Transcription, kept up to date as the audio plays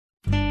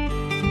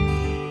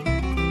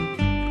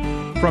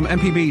From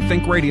MPB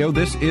Think Radio,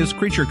 this is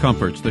Creature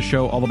Comforts, the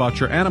show all about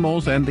your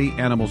animals and the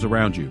animals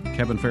around you.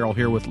 Kevin Farrell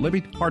here with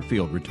Libby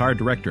Hartfield, retired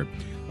director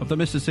of the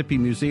Mississippi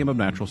Museum of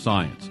Natural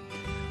Science.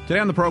 Today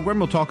on the program,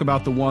 we'll talk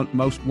about one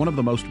of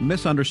the most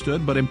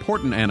misunderstood but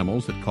important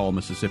animals that call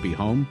Mississippi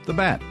home, the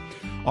bat.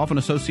 Often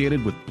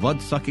associated with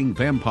blood-sucking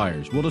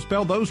vampires. We'll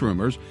dispel those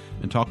rumors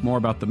and talk more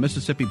about the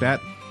Mississippi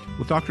bat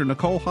with Dr.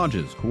 Nicole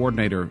Hodges,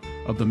 coordinator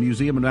of the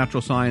Museum of Natural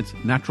Science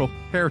Natural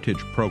Heritage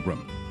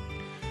Program.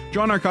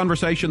 Join our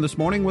conversation this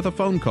morning with a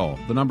phone call.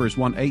 The number is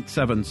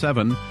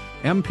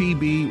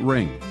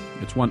 1-877-MPB-RING.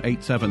 It's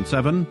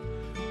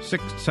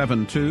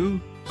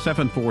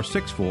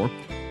 1-877-672-7464.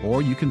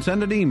 Or you can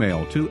send an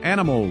email to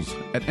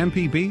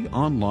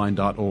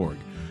animals@mpbonline.org.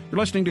 You're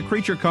listening to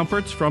Creature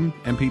Comforts from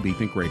MPB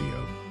Think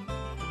Radio.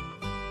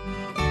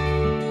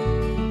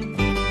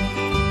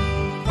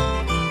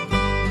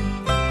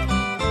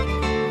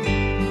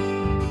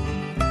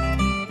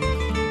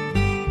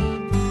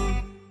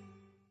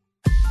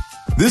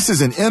 This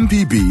is an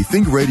MPB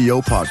Think Radio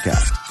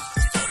podcast.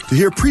 To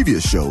hear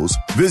previous shows,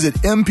 visit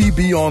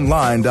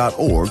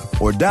mpbonline.org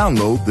or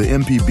download the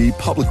MPB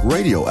Public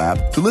Radio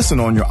app to listen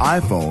on your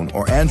iPhone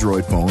or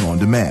Android phone on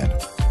demand.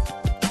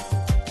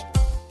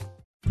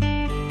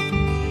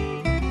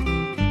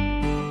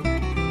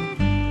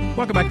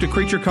 Welcome back to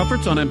Creature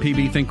Comforts on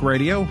MPB Think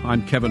Radio.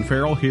 I'm Kevin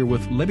Farrell here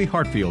with Libby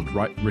Hartfield,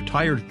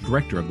 retired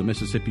director of the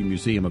Mississippi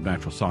Museum of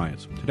Natural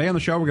Science. Today on the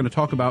show, we're going to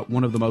talk about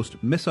one of the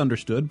most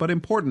misunderstood but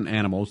important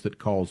animals that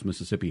calls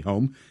Mississippi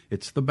home.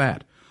 It's the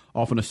bat,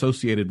 often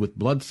associated with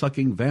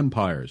blood-sucking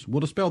vampires. We'll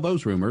dispel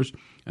those rumors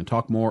and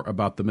talk more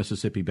about the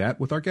Mississippi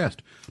bat with our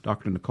guest,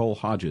 Dr. Nicole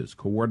Hodges,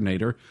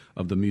 coordinator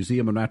of the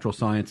Museum of Natural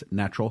Science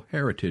Natural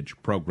Heritage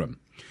Program.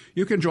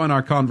 You can join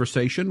our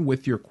conversation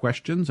with your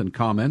questions and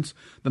comments.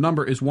 The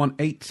number is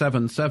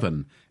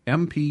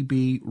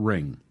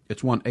 1-877-MPB-RING.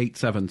 It's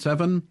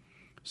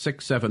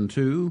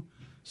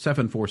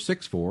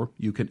 1-877-672-7464.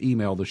 You can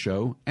email the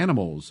show,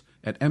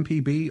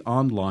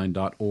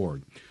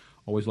 animals@mpbonline.org.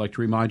 Always like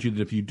to remind you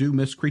that if you do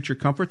miss Creature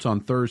Comforts on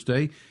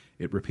Thursday,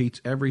 it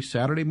repeats every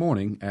Saturday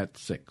morning at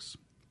 6.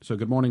 So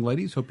good morning,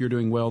 ladies. Hope you're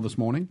doing well this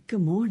morning.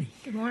 Good morning.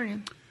 Good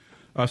morning.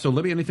 So,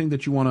 Libby, anything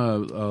that you want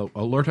to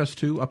alert us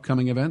to,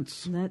 upcoming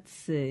events? Let's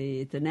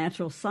see. At the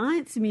Natural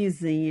Science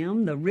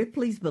Museum, the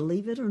Ripley's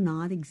Believe It or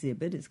Not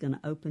exhibit is going to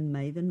open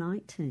May the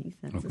 19th.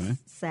 That's a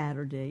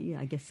Saturday,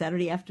 I guess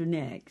Saturday after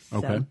next.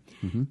 Okay.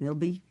 So it'll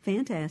be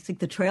fantastic.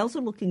 The trails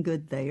are looking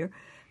good there.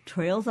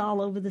 Trails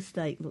all over the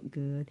state look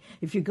good.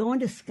 If you're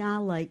going to Sky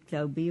Lake,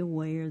 though, be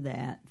aware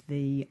that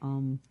the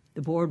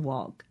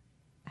boardwalk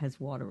has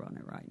water on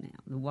it right now.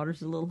 The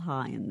water's a little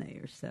high in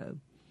there, so...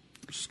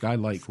 Sky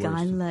Lake.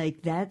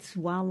 That's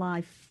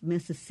Wildlife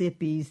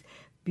Mississippi's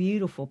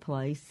beautiful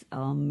place,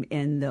 and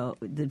the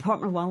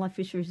Department of Wildlife,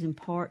 Fisheries, and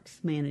Parks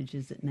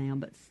manages it now,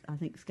 but I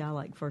think Sky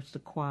Lake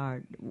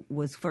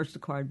was first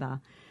acquired by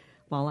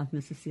Wildlife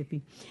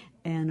Mississippi.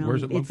 And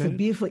where's it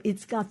located?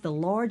 It's got the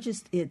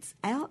largest, it's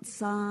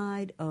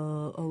outside,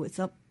 it's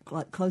up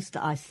like close to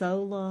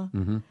Isola.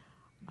 Mm-hmm.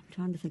 I'm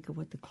trying to think of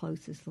what the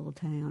closest little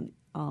town,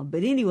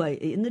 but anyway,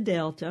 in the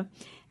Delta.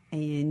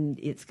 And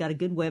it's got a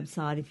good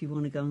website if you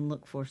want to go and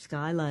look for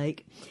Sky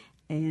Lake.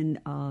 And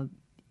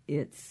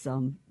it's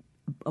a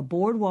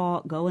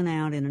boardwalk going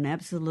out in an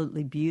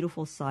absolutely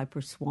beautiful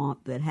cypress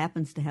swamp that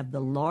happens to have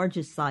the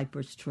largest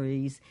cypress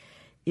trees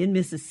in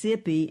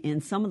Mississippi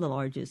and some of the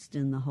largest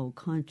in the whole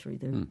country.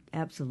 They're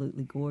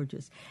absolutely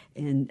gorgeous.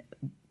 And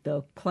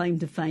the claim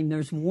to fame,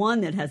 there's one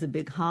that has a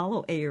big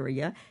hollow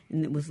area,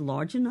 and it was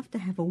large enough to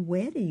have a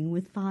wedding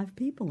with 5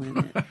 people in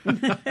it.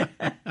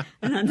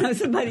 And I know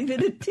somebody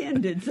that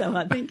attended, so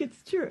I think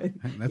it's true.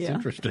 That's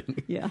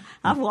interesting. Yeah,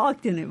 I've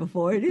walked in it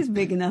before. It is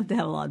big enough to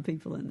have a lot of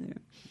people in there.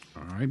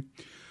 All right.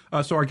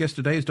 So our guest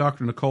today is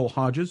Dr. Nicole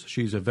Hodges.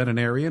 She's a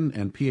veterinarian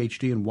and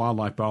Ph.D. in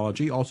wildlife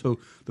biology, also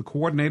the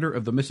coordinator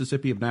of the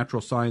Mississippi of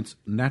Natural Science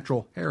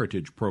Natural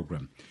Heritage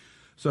Program.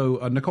 So,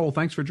 Nicole,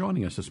 thanks for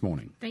joining us this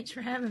morning. Thanks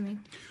for having me.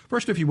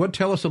 First, if you would,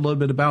 tell us a little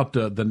bit about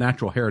the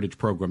Natural Heritage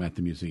Program at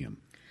the museum.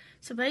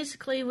 So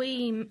basically,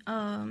 we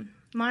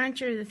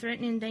monitor the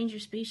threatened and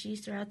endangered species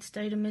throughout the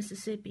state of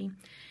Mississippi.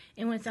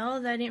 And with all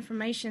of that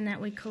information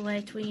that we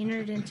collect, we enter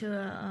it into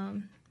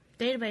a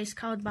database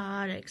called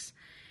Biotics.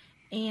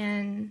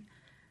 And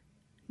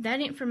that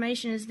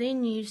information is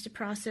then used to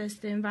process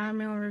the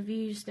environmental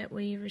reviews that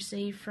we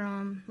receive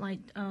from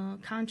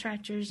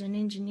contractors and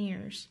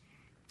engineers.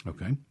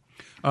 Okay.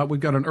 We've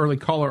got an early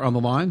caller on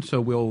the line,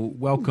 so we'll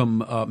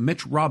welcome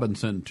Mitch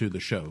Robinson to the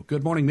show.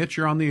 Good morning, Mitch.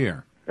 You're on the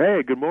air.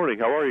 Hey, good morning.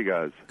 How are you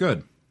guys?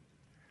 Good.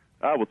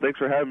 Well, thanks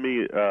for having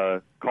me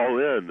call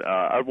in.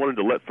 I wanted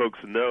to let folks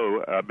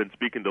know I've been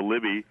speaking to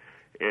Libby,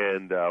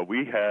 and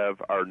we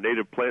have our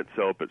native plant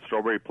sale up at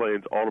Strawberry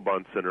Plains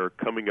Audubon Center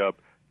coming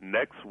up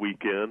next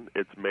weekend.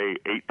 It's May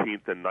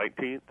 18th and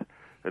 19th,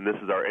 and this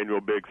is our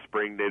annual big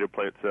spring native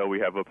plant sale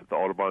we have up at the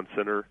Audubon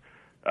Center.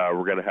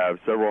 We're going to have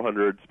several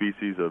hundred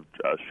species of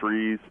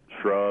trees,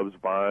 shrubs,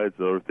 vines,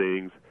 and other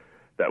things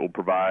that will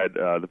provide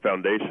the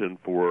foundation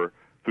for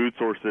food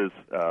sources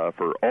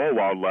for all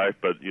wildlife,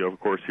 but, of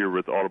course, here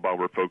with Audubon,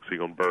 we're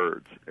focusing on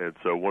birds. And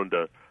so wanted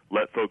to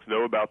let folks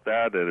know about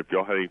that, and if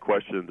y'all have any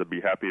questions, I'd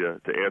be happy to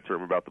answer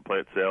them about the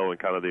plant sale and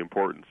kind of the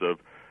importance of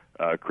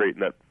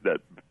creating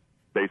that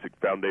basic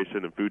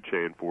foundation and food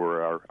chain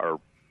for our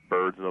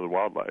birds and other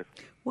wildlife.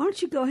 Why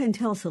don't you go ahead and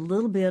tell us a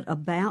little bit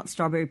about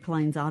Strawberry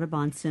Plains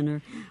Audubon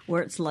Center,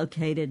 where it's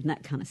located, and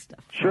that kind of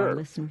stuff for our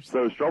listeners.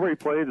 So Strawberry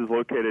Plains is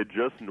located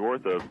just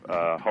north of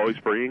Holly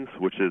Springs,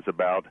 which is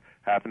about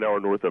half an hour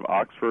north of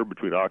Oxford,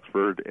 between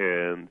Oxford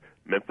and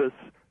Memphis.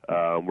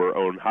 We're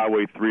on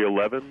Highway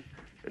 311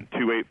 and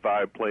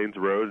 285 Plains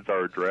Road is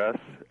our address.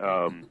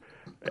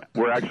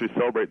 We're actually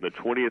celebrating the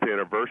 20th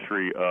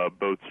anniversary of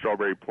both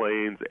Strawberry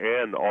Plains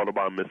and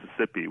Audubon,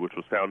 Mississippi, which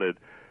was founded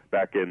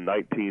back in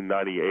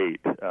 1998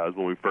 is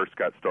when we first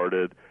got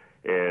started,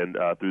 and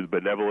through the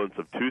benevolence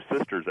of two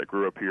sisters that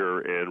grew up here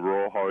in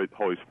rural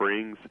Holly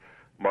Springs,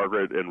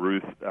 Margaret and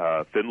Ruth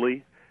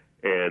Finley,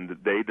 and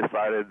they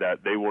decided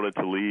that they wanted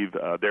to leave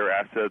their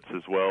assets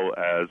as well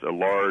as a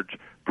large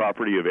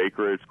property of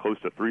acreage, close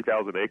to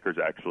 3,000 acres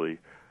actually,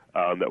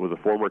 that was a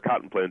former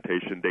cotton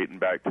plantation dating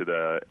back to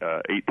the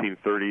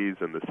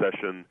 1830s and the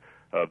cession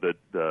of the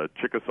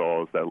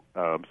Chickasaws that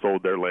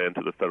sold their land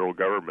to the federal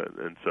government.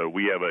 And so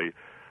we have a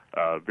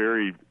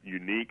very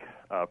unique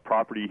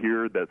property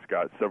here that's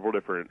got several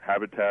different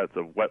habitats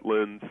of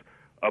wetlands,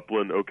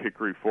 upland oak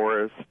hickory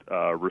forest,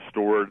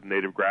 restored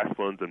native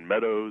grasslands and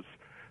meadows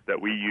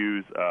that we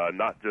use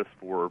not just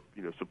for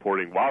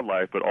supporting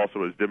wildlife, but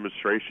also as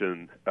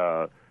demonstration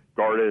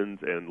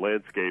gardens and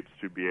landscapes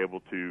to be able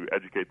to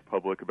educate the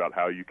public about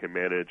how you can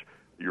manage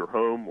your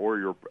home or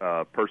your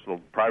personal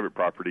private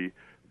property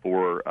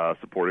for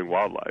supporting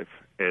wildlife.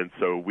 And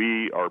so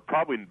we are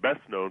probably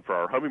best known for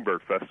our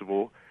Hummingbird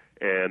Festival,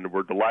 and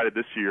we're delighted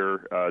this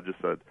year,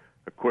 just a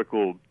quick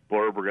little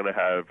blurb, we're going to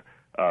have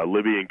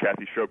Libby and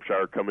Kathy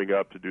Shropshire coming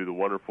up to do the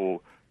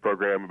wonderful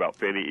program about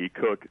Fannie E.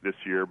 Cook this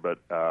year, but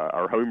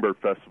our Hummingbird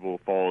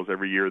Festival falls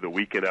every year the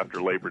weekend after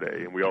Labor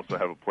Day, and we also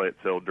have a plant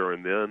sale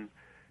during then,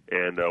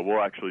 and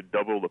we'll actually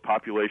double the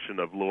population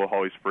of Little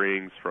Holly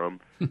Springs from,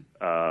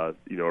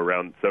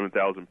 around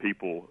 7,000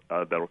 people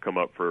that'll come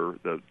up for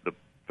the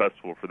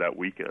festival for that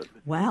weekend.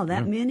 Wow,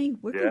 that many?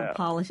 We've got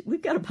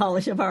to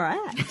polish up our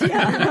act.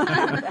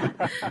 Yeah.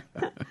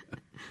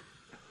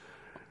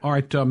 All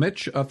right,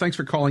 Mitch, thanks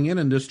for calling in.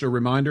 And just a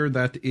reminder,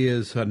 that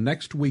is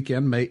next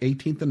weekend, May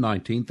 18th and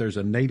 19th, there's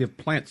a native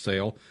plant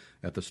sale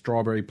at the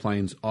Strawberry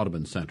Plains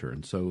Audubon Center.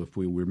 And so if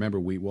we remember,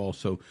 we will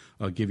also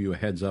give you a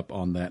heads up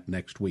on that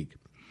next week.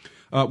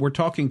 We're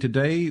talking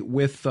today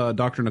with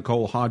Dr.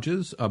 Nicole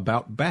Hodges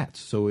about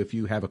bats. So if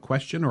you have a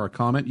question or a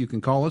comment, you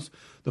can call us.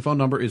 The phone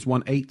number is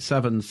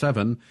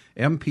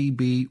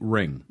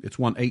 1-877-MPB-RING. It's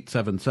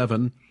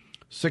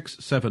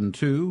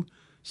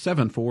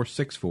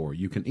 1-877-672-7464.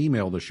 You can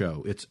email the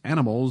show. It's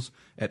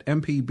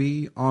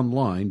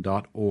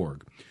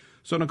animals@mpbonline.org.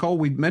 So, Nicole,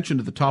 we mentioned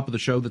at the top of the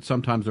show that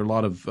sometimes there are a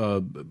lot of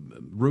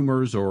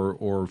rumors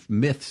or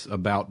myths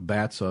about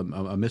bats, a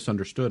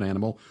misunderstood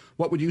animal.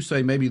 What would you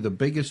say maybe the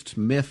biggest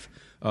myth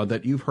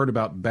that you've heard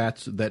about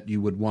bats that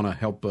you would want to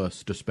help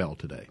us dispel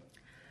today?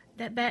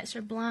 That bats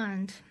are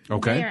blind.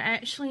 Okay. They are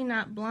actually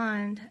not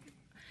blind.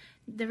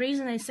 The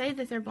reason they say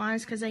that they're blind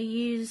is because they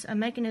use a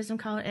mechanism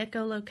called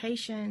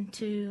echolocation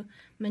to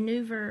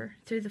maneuver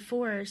through the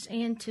forest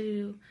and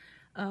to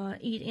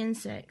eat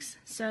insects.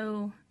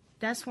 So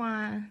that's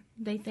why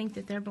they think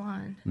that they're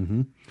blind.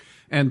 Mm-hmm.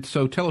 And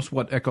so tell us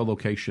what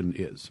echolocation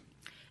is.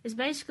 It's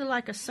basically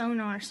like a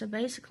sonar. So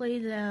basically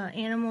the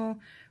animal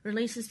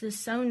releases this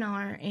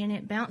sonar and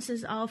it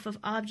bounces off of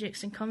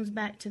objects and comes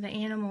back to the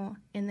animal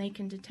and they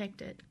can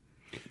detect it.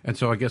 And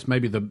so I guess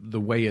maybe the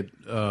way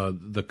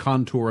the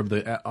contour of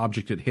the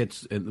object it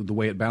hits and the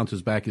way it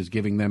bounces back is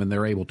giving them, and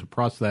they're able to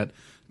process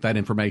that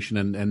information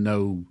and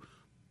know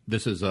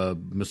this is a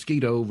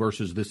mosquito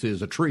versus this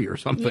is a tree or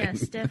something.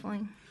 Yes,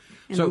 definitely.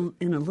 So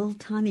in a little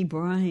tiny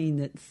brain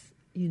that's,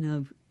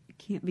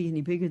 can't be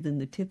any bigger than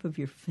the tip of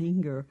your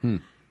finger,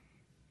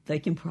 they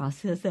can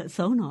process that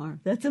sonar.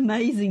 That's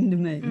amazing to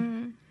me.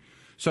 Mm-hmm.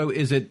 So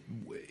is it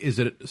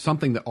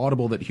something that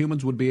audible that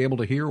humans would be able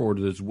to hear, or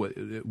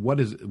what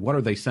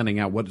are they sending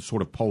out? What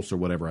sort of pulse or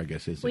whatever, I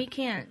guess, is it? We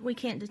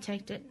can't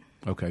detect it.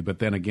 Okay, but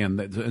then again,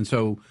 and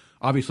so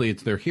obviously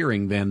it's their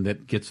hearing then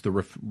that gets the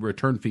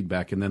return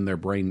feedback, and then their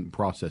brain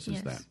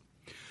processes that.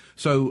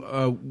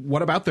 So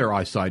what about their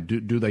eyesight?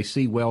 Do they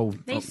see well?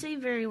 They see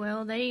very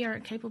well. They are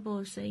capable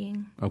of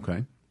seeing.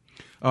 Okay.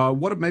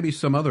 What are maybe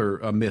some other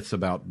myths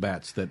about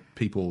bats that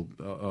people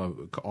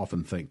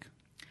often think?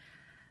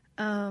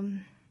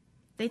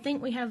 They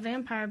think we have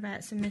vampire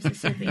bats in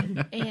Mississippi,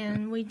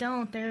 and we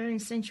don't. They're in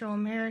Central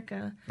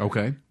America.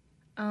 Okay.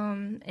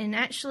 And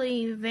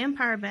actually,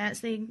 vampire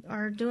bats, they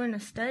are doing a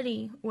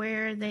study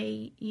where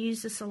they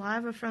use the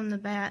saliva from the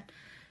bat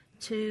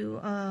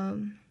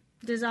to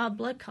dissolve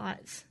blood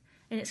clots,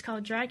 and it's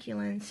called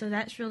Draculin. So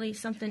that's really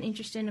something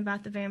interesting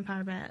about the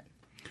vampire bat.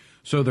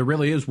 So there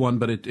really is one,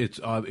 but it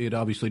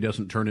obviously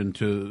doesn't turn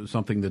into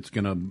something that's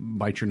going to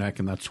bite your neck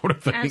and that sort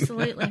of thing.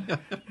 Absolutely.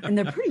 And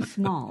they're pretty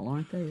small,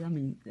 aren't they? I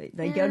mean,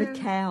 they go to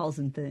cows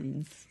and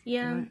things.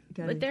 Yeah, right?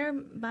 but they're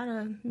about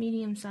a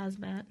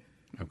medium-sized bat.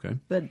 Okay.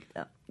 But,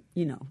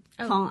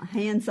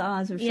 hand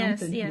size or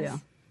something? Yes. Yeah.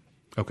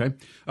 Okay.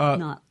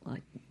 Not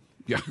like...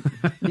 Yeah.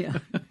 Yeah.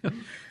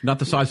 Not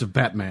the size of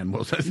Batman,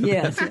 we'll say.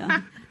 Yes,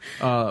 yeah.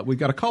 We've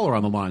got a caller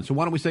on the line, so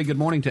why don't we say good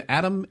morning to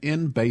Adam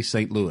in Bay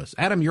St. Louis.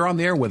 Adam, you're on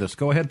the air with us.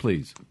 Go ahead,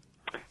 please.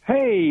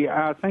 Hey,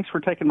 thanks for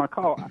taking my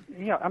call.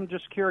 Yeah, I'm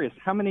just curious,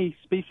 how many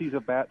species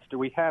of bats do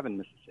we have in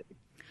Mississippi?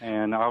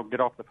 And I'll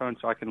get off the phone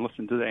so I can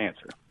listen to the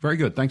answer. Very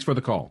good. Thanks for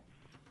the call.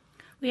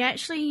 We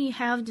actually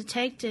have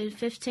detected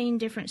 15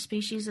 different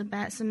species of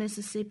bats in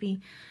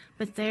Mississippi,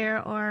 but there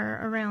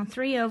are around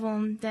 3 of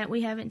them that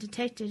we haven't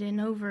detected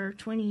in over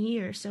 20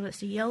 years. So it's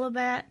the yellow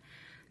bat,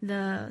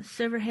 the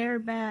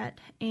silver-haired bat,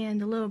 and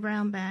the little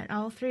brown bat.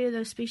 All 3 of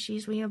those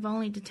species we have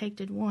only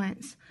detected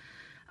once.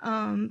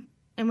 And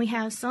we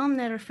have some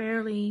that are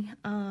fairly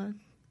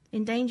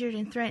endangered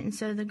and threatened.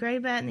 So the gray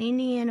bat and the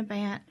Indiana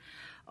bat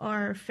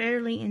are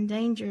fairly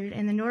endangered,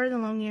 and the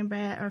northern long-eared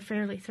bat are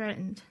fairly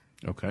threatened.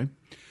 Okay.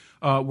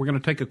 We're going to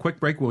take a quick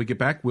break. When we get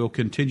back, we'll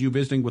continue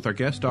visiting with our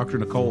guest, Dr.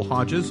 Nicole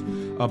Hodges,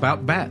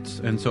 about bats.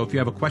 And so if you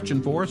have a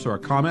question for us or a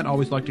comment, I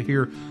always like to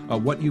hear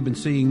what you've been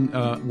seeing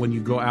when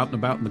you go out and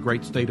about in the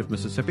great state of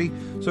Mississippi.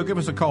 So give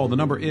us a call. The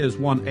number is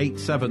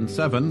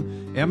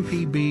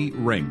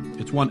 1-877-MPB-RING.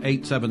 It's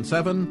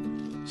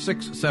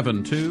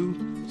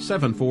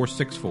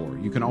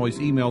 1-877-672-7464. You can always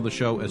email the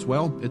show as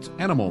well. It's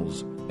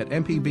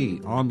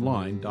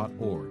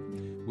animals@mpbonline.org.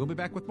 We'll be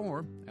back with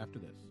more after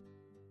this.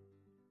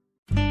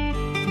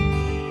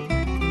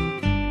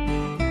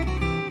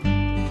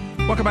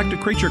 Welcome back to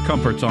Creature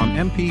Comforts on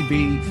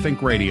MPB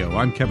Think Radio.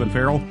 I'm Kevin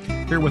Farrell,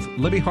 here with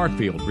Libby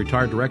Hartfield,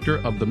 retired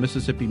director of the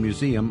Mississippi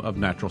Museum of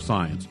Natural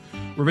Science.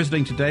 We're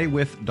visiting today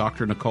with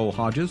Dr. Nicole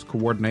Hodges,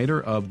 coordinator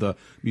of the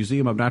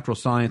Museum of Natural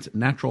Science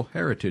Natural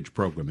Heritage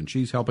Program, and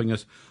she's helping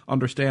us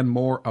understand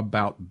more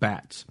about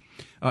bats.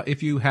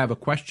 If you have a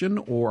question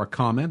or a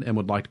comment and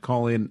would like to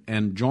call in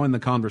and join the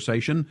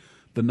conversation,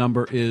 the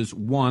number is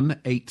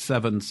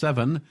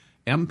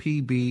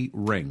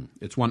 1-877-MPB-RING.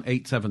 It's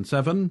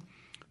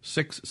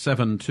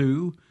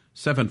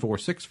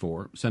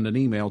 1-877-672-7464. Send an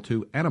email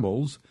to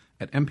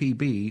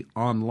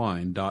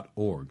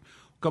animals@mpbonline.org.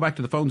 Go back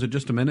to the phones in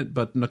just a minute,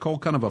 but Nicole,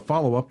 kind of a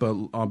follow-up.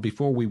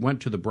 Before we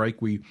went to the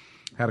break, we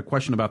had a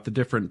question about the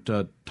different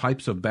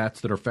types of bats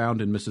that are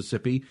found in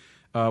Mississippi.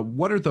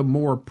 What are the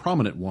more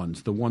prominent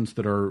ones, the ones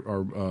that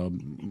are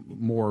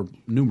more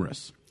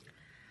numerous?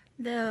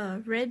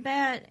 The red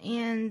bat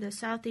and the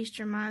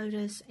southeastern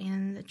myotis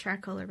and the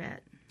tricolor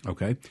bat.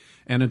 Okay.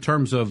 And in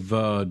terms of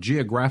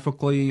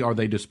geographically, are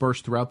they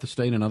dispersed throughout the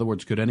state? In other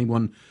words, could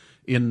anyone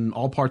in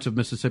all parts of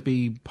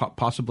Mississippi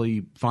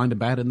possibly find a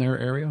bat in their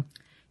area?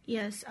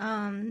 Yes.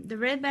 The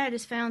red bat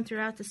is found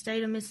throughout the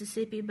state of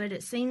Mississippi, but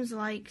it seems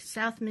like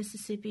South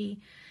Mississippi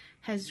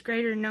has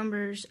greater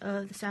numbers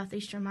of the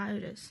southeastern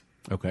myotis.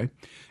 Okay.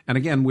 And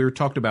again, we were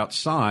talking about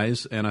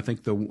size, and I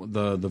think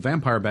the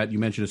vampire bat you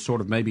mentioned is sort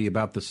of maybe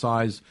about the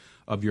size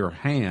of your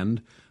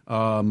hand.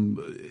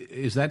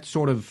 Is that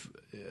sort of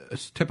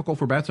typical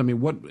for bats? I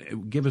mean,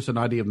 give us an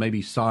idea of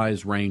maybe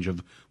size range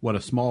of what a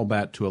small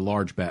bat to a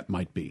large bat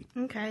might be.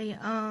 Okay.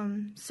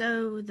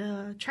 So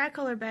the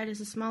tricolor bat is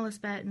the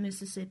smallest bat in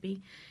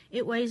Mississippi.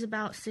 It weighs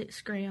about 6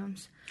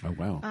 grams. Oh,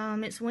 wow.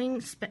 Its wing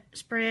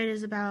spread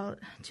is about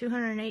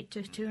 208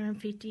 to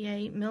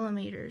 258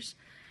 millimeters.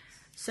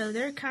 So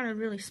they're kind of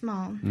really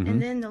small. Mm-hmm.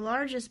 And then the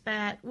largest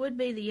bat would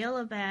be the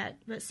yellow bat,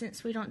 but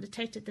since we don't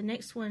detect it, the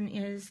next one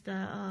is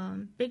the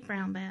big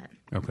brown bat.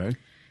 Okay.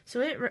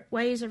 So it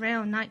weighs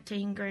around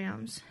 19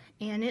 grams,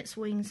 and its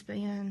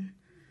wingspan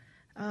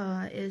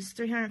is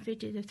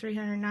 350 to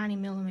 390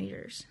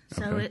 millimeters.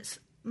 So okay. It's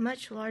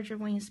much larger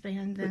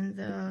wingspan than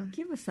the...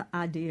 Give us an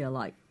idea,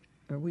 like,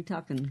 are we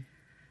talking...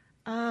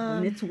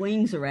 when its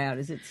wings are out,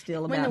 is it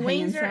still about hand size? When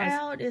the wings are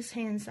out, it's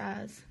hand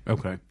size.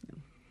 Okay.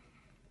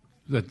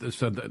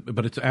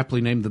 But it's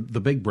aptly named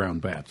the big brown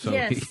bat. So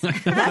yes.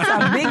 That's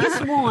our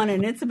biggest one,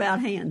 and it's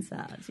about hand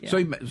size.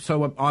 Yeah.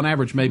 So on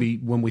average, maybe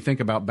when we think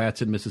about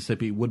bats in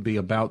Mississippi, it would be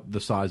about the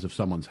size of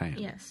someone's hand.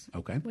 Yes.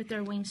 Okay. With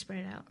their wings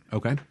spread out.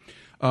 Okay.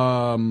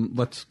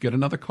 Let's get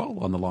another call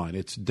on the line.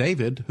 It's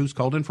David, who's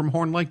called in from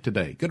Horn Lake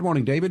today. Good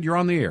morning, David. You're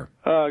on the air.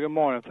 Good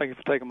morning. Thank you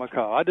for taking my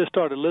call. I just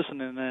started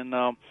listening and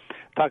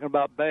talking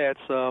about bats.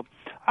 I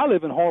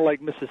live in Horn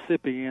Lake,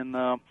 Mississippi,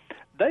 and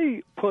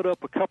they put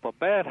up a couple of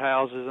bat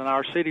houses in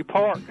our city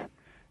park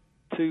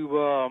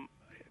to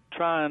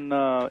try and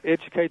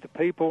educate the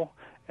people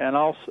and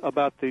also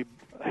about the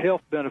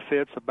health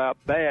benefits about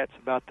bats,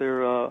 about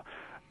their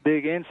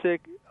big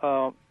insect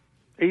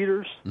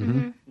eaters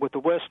mm-hmm. with the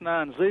West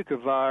Nile Zika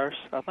virus.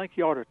 I think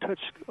you ought to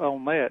touch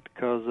on that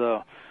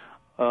because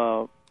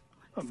by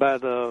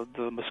the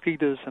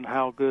mosquitoes and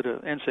how good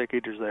insect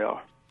eaters they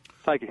are.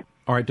 Thank you.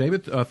 All right,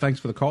 David, thanks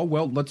for the call.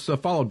 Well, let's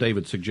follow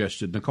David's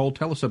suggestion. Nicole,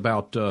 tell us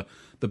about the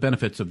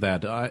benefits of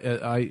that.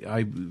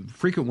 I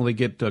frequently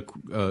get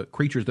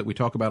creatures that we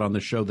talk about on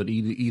this show that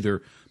eat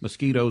either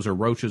mosquitoes or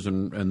roaches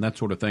and that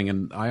sort of thing,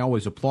 and I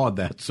always applaud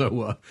that.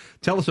 So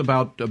tell us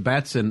about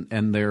bats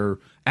and their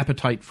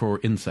appetite for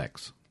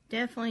insects.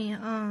 Definitely.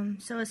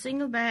 So a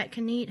single bat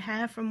can eat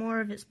half or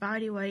more of its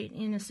body weight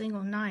in a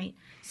single night.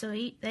 So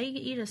they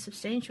eat a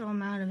substantial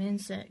amount of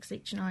insects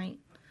each night.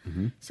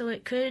 Mm-hmm. So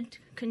it could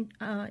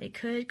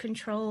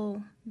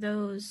control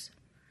those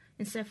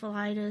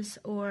encephalitis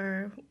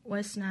or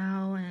West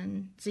Nile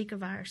and Zika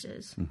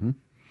viruses. Mm-hmm.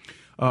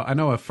 I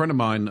know a friend of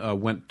mine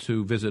went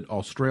to visit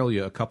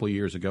Australia a couple of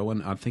years ago,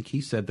 and I think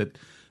he said that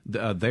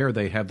there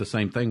they have the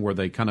same thing where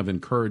they kind of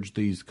encourage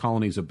these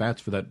colonies of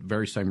bats for that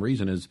very same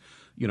reason as,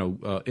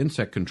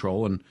 insect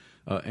control. And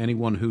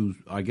anyone who,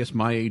 I guess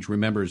my age,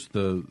 remembers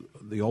the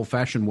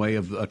old-fashioned way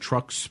of a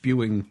truck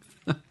spewing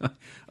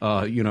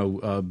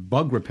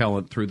bug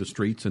repellent through the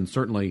streets, and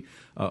certainly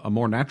a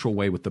more natural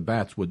way with the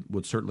bats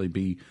would certainly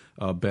be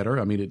better.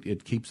 I mean,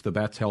 it keeps the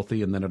bats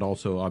healthy, and then it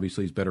also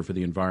obviously is better for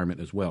the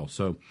environment as well.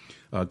 So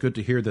good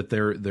to hear that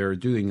they're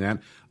doing that.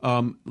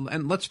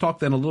 And let's talk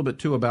then a little bit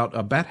too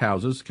about bat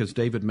houses, because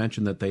David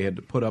mentioned that they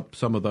had put up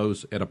some of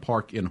those at a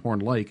park in Horn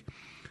Lake.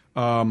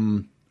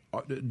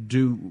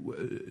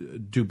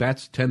 Do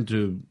bats tend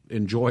to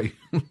enjoy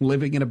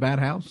living in a bat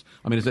house?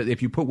 I mean,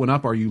 if you put one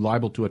up, are you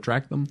liable to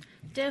attract them?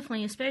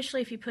 Definitely,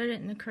 especially if you put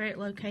it in the correct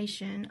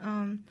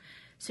location.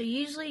 So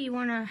usually you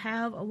want to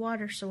have a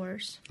water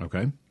source.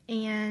 Okay.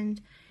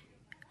 And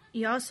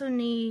you also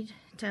need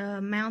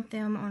to mount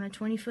them on a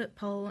 20-foot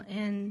pole,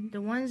 and the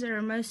ones that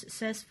are most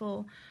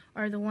successful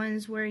are the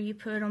ones where you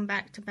put them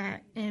back to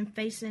back and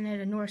facing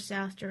at a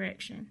north-south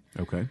direction.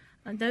 Okay.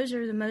 Those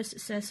are the most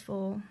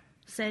successful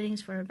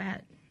settings for a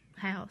bat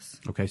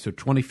house. Okay, so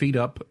 20 feet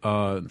up,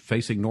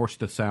 facing north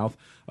to south.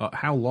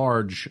 How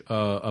large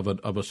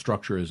of a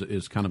structure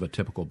is kind of a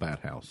typical bat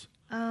house?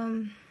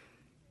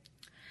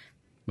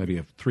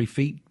 Maybe 3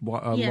 feet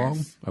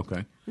long?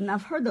 Okay. And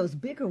I've heard those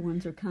bigger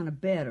ones are kind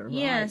of better, right?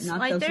 Yes, Not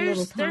like those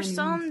little there's tiny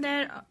some ones.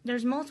 that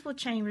there's multiple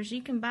chambers.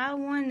 You can buy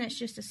one that's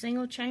just a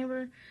single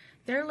chamber.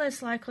 They're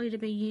less likely to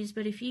be used,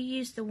 but if you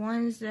use the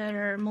ones that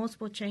are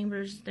multiple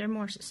chambers, they're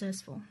more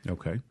successful.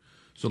 Okay.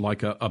 So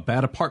like a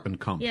bat apartment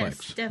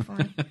complex. Yes,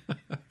 definitely.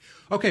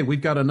 Okay,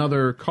 we've got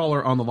another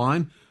caller on the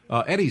line.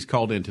 Eddie's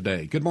called in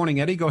today. Good morning,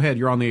 Eddie. Go ahead.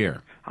 You're on the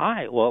air.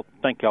 Hi. Well,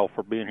 thank y'all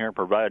for being here and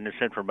providing this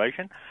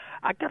information.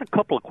 I got a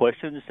couple of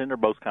questions, and they're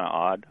both kind of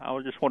odd. I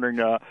was just wondering,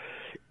 are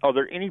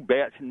there any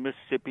bats in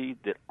Mississippi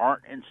that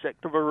aren't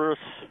insectivorous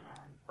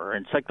or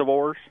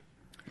insectivores?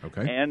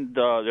 Okay. And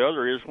the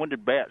other is, when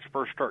did bats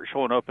first start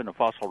showing up in the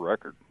fossil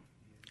record?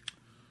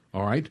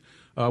 All right.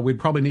 We'd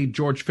probably need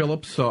George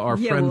Phillips, our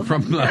friend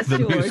from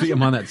the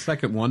museum, on that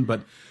second one.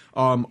 But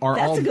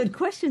that's a good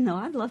question, though.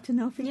 I'd love to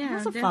know if he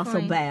has a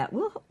fossil bat.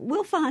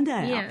 We'll find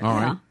out. Yeah. All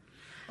right.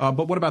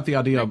 But what about the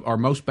idea of, are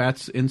most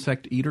bats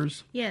insect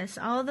eaters? Yes,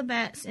 all the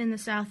bats in the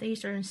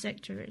southeast are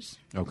insectivores.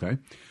 Okay.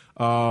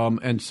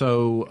 And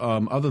so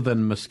other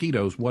than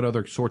mosquitoes, what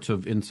other sorts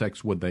of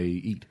insects would they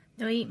eat?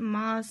 They'll eat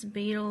moths,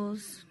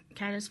 beetles,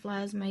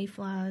 caddisflies,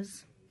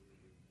 mayflies.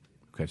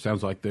 Okay,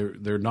 sounds like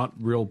they're not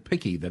real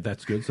picky.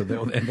 That's good. So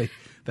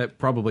that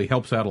probably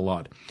helps out a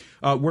lot.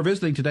 We're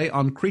visiting today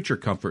on Creature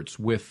Comforts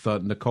with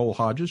Nicole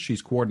Hodges.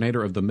 She's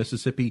coordinator of the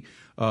Mississippi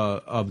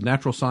of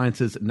Natural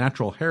Sciences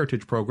Natural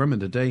Heritage Program, and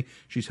today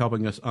she's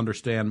helping us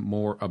understand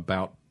more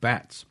about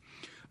bats.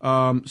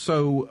 Let's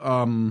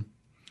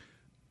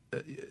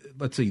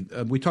see.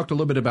 We talked a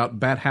little bit about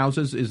bat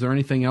houses. Is there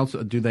anything else?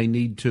 Do they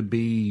need to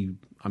be,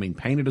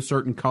 painted a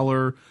certain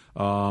color,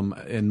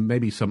 and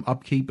maybe some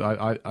upkeep?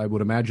 I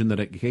would imagine that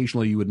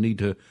occasionally you would need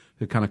to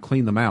kind of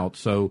clean them out.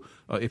 So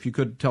if you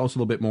could tell us a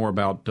little bit more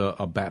about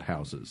bat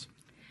houses.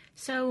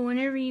 So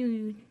whenever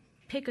you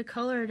pick a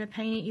color to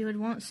paint it, you would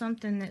want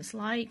something that's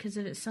light, because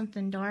if it's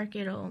something dark,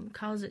 it'll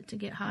cause it to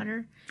get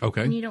hotter.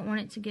 Okay. And you don't want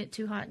it to get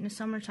too hot in the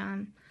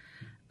summertime.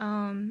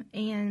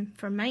 And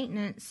for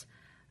maintenance,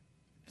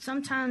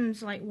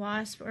 sometimes like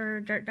wasps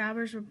or dirt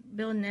divers will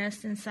build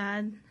nests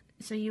inside,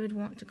 so you would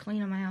want to clean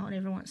them out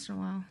every once in a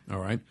while. All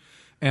right.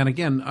 And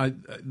again,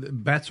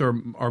 bats are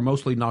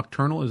mostly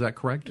nocturnal, is that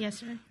correct? Yes,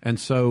 sir. And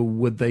so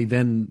would they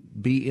then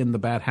be in the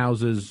bat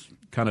houses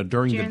kind of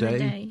during the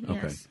day? Yes.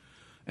 Okay.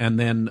 And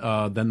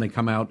then they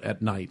come out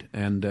at night,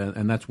 and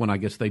that's when I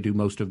guess they do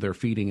most of their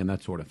feeding and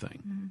that sort of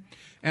thing. Mm-hmm.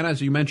 And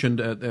as you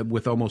mentioned,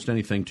 with almost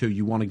anything too,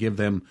 you want to give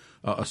them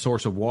a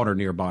source of water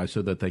nearby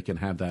so that they can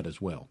have that as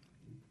well.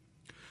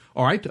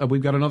 All right,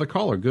 we've got another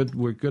caller. Good,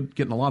 we're good,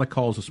 getting a lot of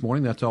calls this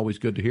morning. That's always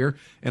good to hear.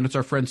 And it's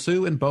our friend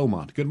Sue in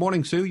Beaumont. Good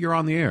morning, Sue. You're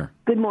on the air.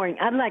 Good morning.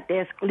 I'd like to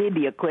ask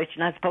Libby a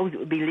question. I suppose it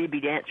would be Libby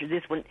to answer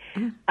this one.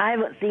 I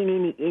haven't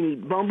seen any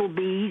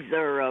bumblebees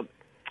or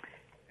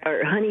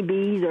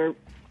honeybees or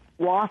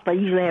wasps. I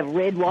usually have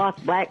red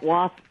wasp, black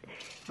wasp.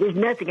 There's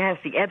nothing. I have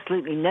seen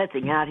absolutely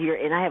nothing out here.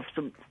 And I have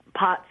some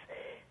pots,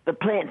 the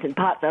plants in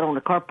pots out on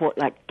the carport,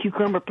 like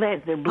cucumber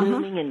plants. They're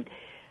blooming and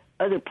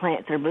other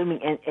plants that are blooming,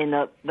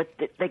 but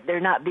they're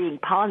not being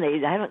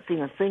pollinated. I haven't seen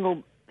a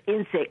single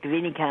insect of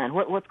any kind.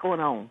 What's going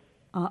on?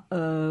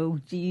 Uh-oh.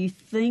 Do you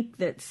think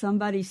that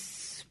somebody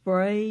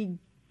sprayed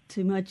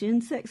too much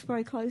insect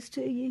spray close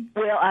to you?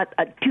 Well,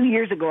 2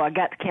 years ago, I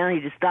got the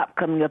county to stop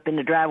coming up in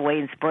the driveway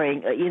and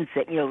spraying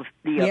insect, the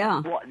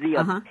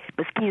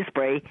mosquito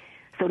spray.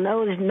 So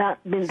no, there's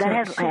not been. That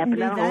hasn't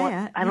happened.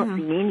 I don't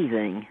see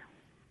anything.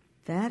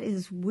 That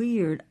is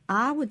weird.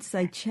 I would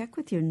say check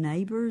with your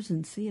neighbors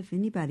and see if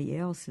anybody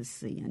else is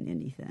seeing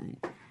anything.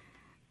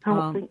 I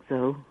don't think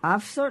so.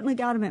 I've certainly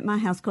got them at my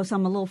house because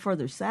I'm a little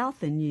further south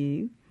than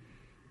you.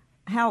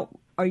 How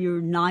are your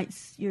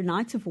nights? Your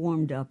nights have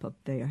warmed up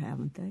there,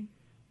 haven't they?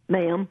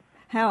 Ma'am.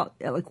 How?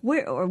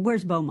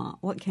 Where's Beaumont?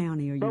 What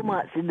county are you?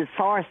 Beaumont's in the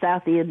far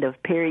south end of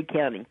Perry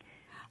County.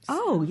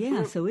 Oh,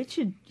 yeah, so it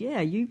should,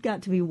 you've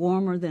got to be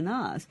warmer than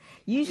us.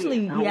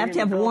 Usually you have to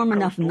have warm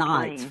enough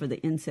nights for the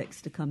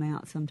insects to come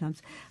out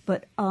sometimes.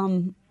 But,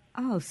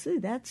 Sue,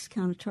 that's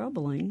kind of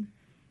troubling.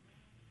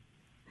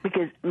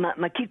 Because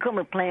my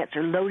cucumber plants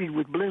are loaded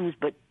with blooms,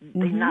 but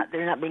they're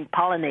not being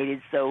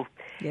pollinated, so.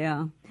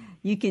 Yeah.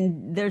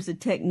 There's a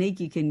technique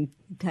you can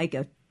take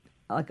a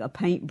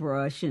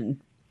paintbrush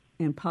and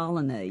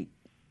pollinate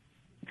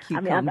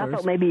cucumbers. I mean, I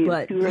thought maybe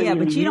but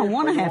you don't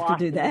want to have to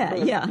do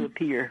that. Yeah.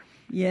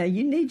 Yeah,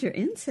 you need your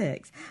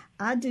insects.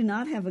 I do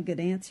not have a good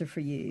answer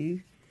for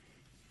you.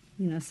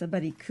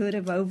 Somebody could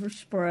have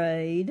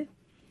oversprayed.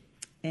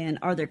 And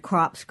are there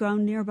crops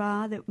grown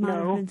nearby that might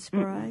have been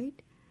sprayed?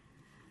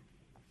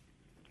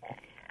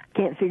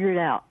 Can't figure it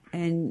out.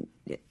 And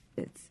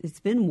it's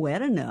been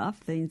wet enough.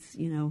 Things,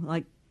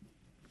 like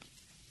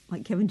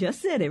Kevin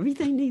just said,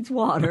 everything needs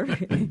water.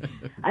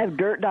 I have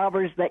dirt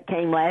daubers that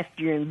came last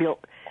year and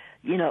built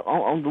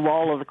on the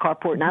wall of the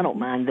carport, and I don't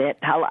mind that.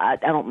 I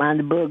don't mind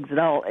the bugs at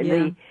all. And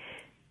they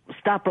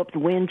stop up the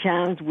wind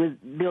chimes with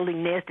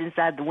building nests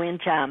inside the wind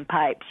chime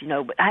pipes,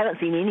 but I haven't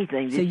seen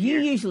anything this year. So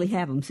you usually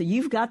have them. So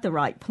you've got the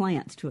right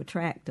plants to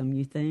attract them,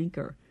 you think,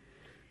 or?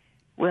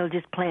 Well,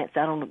 just plants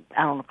out on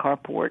the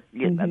carport,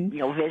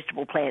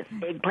 vegetable plants,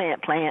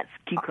 eggplant plants,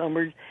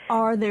 cucumbers.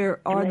 Are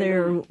there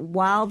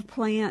wild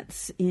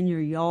plants in your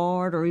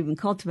yard or even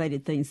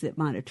cultivated things that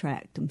might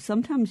attract them?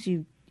 Sometimes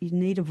you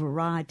need a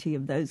variety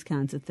of those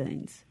kinds of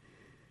things.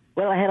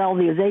 Well, I had all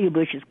the azalea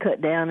bushes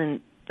cut down,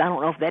 and I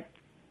don't know if that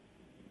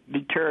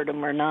deterred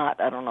them or not.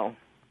 I don't know.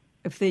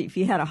 If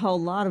you had a whole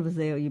lot of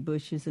azalea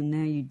bushes and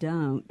now you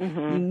don't,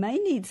 you may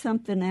need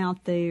something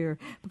out there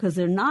because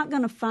they're not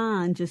going to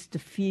find just a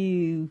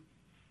few,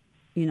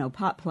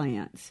 pot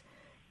plants.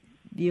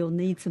 You'll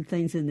need some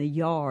things in the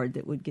yard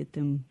that would get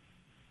them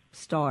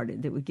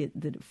started, that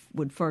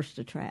would first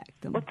attract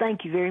them. Well,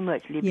 thank you very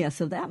much, Libby. Yeah,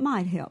 so that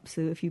might help.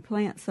 So if you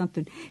plant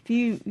something,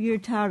 if you're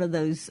tired of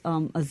those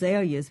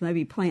azaleas,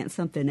 maybe plant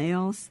something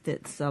else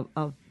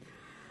that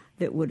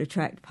would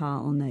attract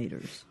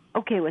pollinators.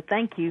 Okay, well,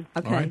 thank you.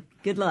 Okay, right.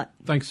 Good luck.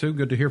 Thanks, Sue.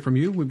 Good to hear from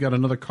you. We've got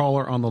another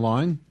caller on the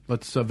line.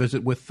 Let's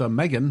visit with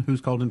Megan, who's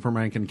called in from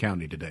Rankin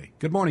County today.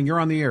 Good morning. You're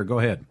on the air. Go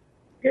ahead.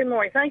 Good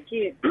morning. Thank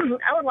you.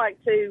 I would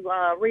like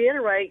to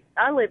reiterate,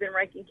 I live in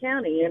Rankin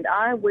County, and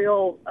I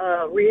will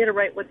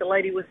reiterate what the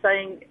lady was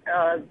saying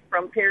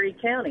from Perry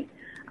County.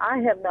 I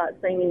have not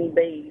seen any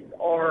bees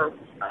or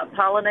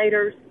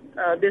pollinators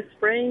this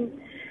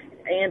spring,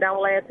 and I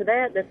will add to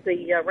that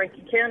the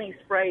Rankin County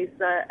sprays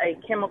a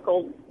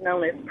chemical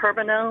known as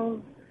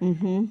Permanone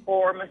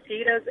for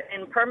mosquitoes,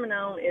 and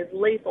Permanone is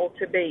lethal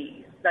to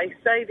bees. They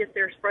say that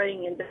they're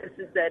spraying in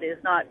doses that is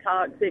not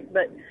toxic,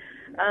 but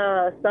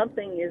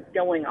something is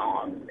going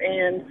on.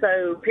 And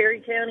so Perry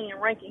County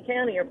and Rankin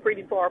County are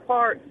pretty far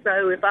apart.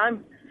 So if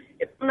I'm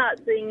not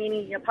seeing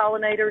any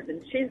pollinators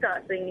and she's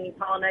not seeing any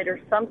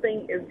pollinators,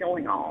 something is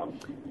going on.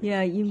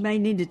 Yeah, you may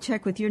need to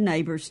check with your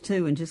neighbors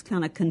too and just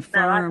kind of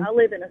confirm. No, I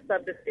live in a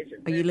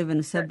subdivision. Oh, you live in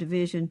a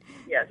subdivision?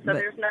 Yes, so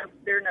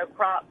there are no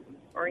crops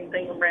or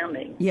anything around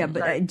me. Yeah,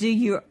 but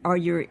are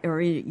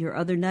your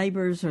other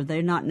neighbors, are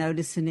they not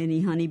noticing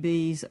any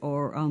honeybees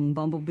or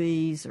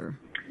bumblebees or?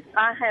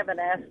 I haven't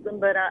asked them,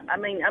 but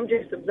I'm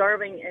just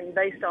observing, and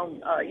based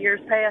on years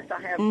past,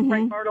 I have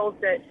crepe myrtles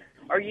that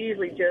are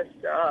usually just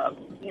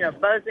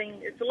buzzing.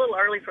 It's a little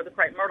early for the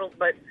crepe myrtles,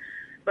 but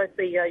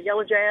the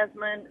yellow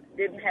jasmine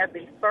didn't have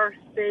the first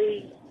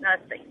bee.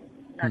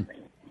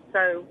 Nothing.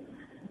 So.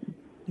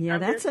 Yeah,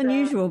 that's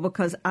unusual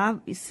because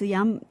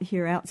I'm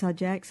here outside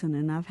Jackson,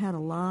 and I've had a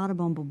lot of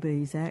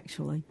bumblebees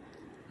actually.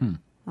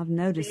 I've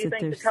noticed that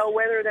there's. Do you think the cold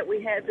weather that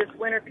we had this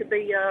winter could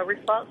be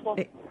responsible?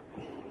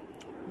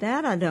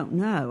 That I don't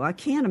know. I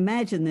can't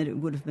imagine that it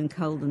would have been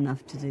cold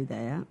enough to do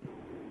that.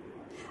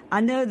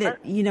 I know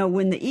that,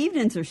 when the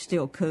evenings are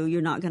still cool,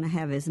 you're not going to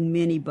have as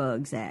many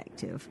bugs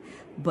active.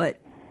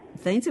 But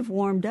things have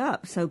warmed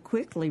up so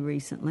quickly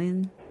recently,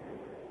 and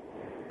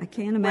I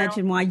can't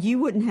imagine why you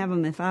wouldn't have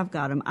them if I've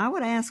got them. I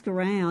would ask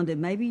around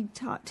and maybe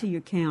talk to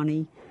your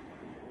county,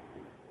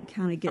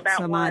 kind of get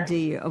some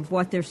idea of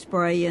what they're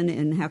spraying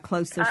and how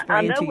close they're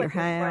spraying to your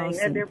house.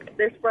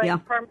 They're spraying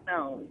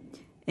Permanone.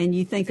 And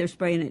you think they're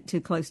spraying it too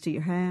close to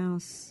your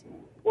house?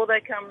 Well, they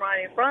come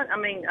right in front.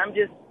 I'm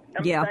just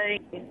Yeah.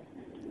 saying,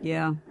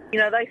 Yeah.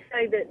 they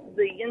say that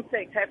the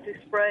insects have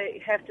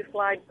to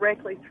fly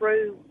directly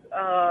through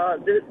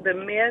the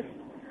mist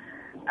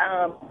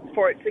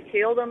for it to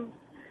kill them.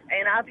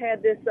 And I've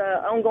had this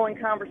ongoing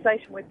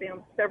conversation with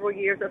them several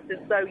years. I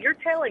said, so you're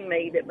telling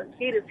me that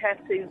mosquitoes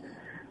have to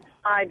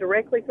fly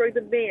directly through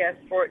the mist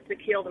for it to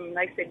kill them? And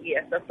they said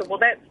yes. I said, well,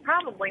 that's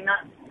probably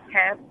not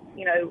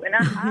and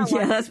I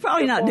yeah, that's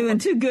probably not doing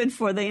too good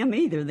for them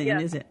either then,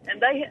 is it? And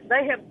they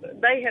have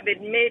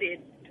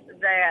admitted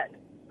that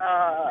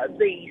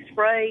the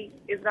spray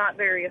is not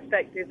very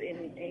effective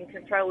in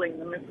controlling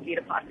the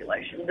mosquito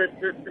population.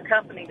 The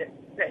company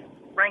that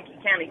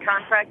Rankin County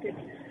contracted.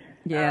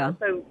 Yeah.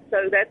 So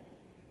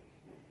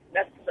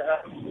that's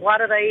why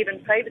do they even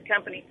pay the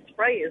company to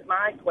spray is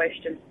my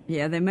question.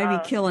 Yeah, they may be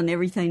killing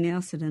everything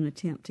else in an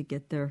attempt to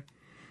get the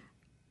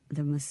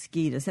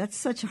mosquitoes. That's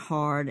such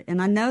hard.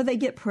 And I know they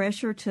get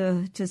pressure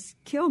to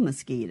kill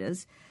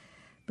mosquitoes,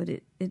 but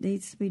it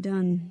needs to be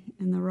done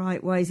in the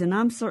right ways. And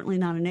I'm certainly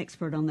not an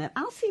expert on that.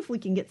 I'll see if we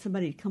can get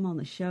somebody to come on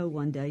the show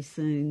one day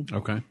soon.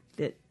 Okay.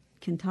 That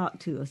can talk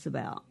to us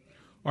about.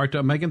 All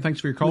right, Megan,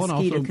 thanks for your call.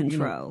 Mosquito and also,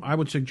 control. I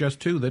would suggest,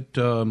 too, that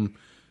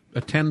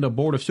attend a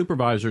Board of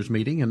Supervisors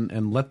meeting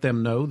and let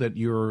them know that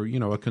you're,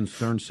 a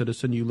concerned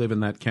citizen. You live in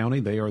that county.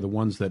 They are the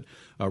ones that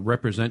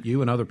represent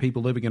you and other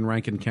people living in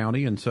Rankin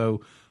County. And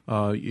so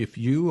if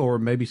you or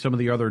maybe some of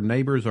the other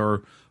neighbors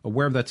are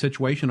aware of that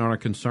situation and are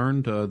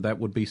concerned, that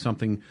would be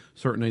something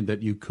certainly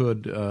that you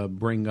could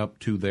bring up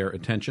to their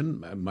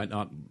attention. It might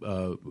not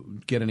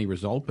get any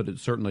result, but it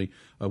certainly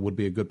would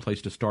be a good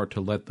place to start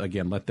to let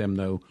them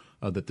know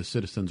that the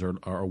citizens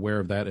are aware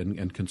of that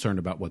and concerned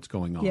about what's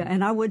going on. Yeah,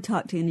 and I would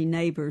talk to any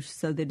neighbors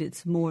so that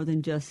it's more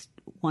than just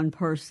one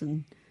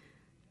person.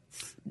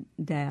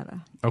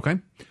 Data. Okay.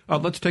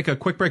 Let's take a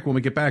quick break. When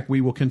we get back,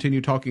 we will continue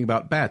talking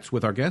about bats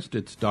with our guest.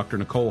 It's Dr.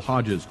 Nicole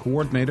Hodges,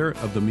 coordinator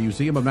of the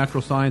Museum of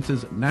Natural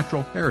Sciences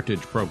Natural Heritage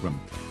Program.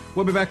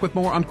 We'll be back with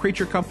more on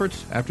Creature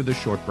Comforts after this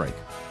short break.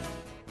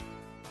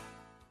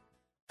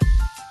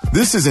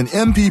 This is an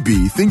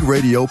MPB Think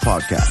Radio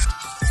podcast.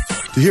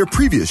 To hear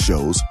previous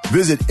shows,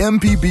 visit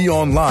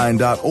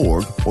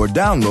mpbonline.org or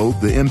download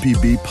the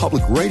MPB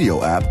Public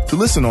Radio app to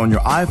listen on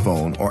your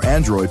iPhone or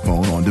Android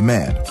phone on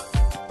demand.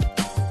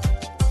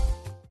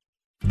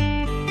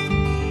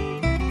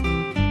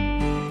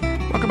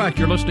 Welcome back.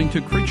 You're listening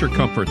to Creature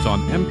Comforts on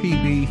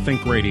MPB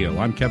Think Radio.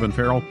 I'm Kevin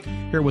Farrell,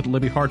 here with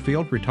Libby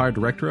Hartfield, retired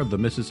director of the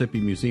Mississippi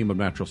Museum of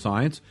Natural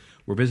Science.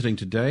 We're visiting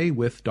today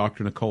with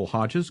Dr. Nicole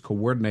Hodges,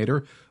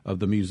 coordinator of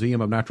the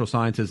Museum of Natural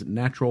Sciences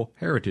Natural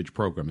Heritage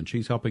Program, and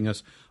she's helping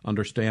us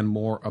understand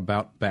more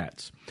about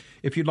bats.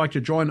 If you'd like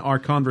to join our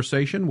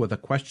conversation with a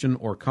question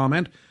or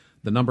comment,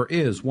 the number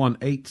is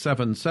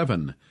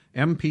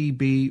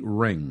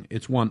 1-877-MPB-RING.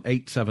 It's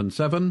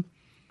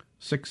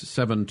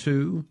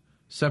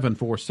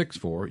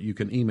 1-877-672-7464. You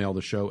can email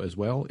the show as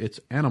well. It's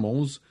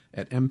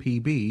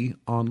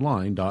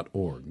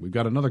animals@mpbonline.org. We've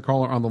got another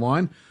caller on the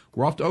line.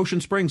 We're off to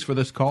Ocean Springs for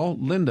this call.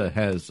 Linda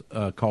has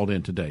called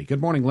in today.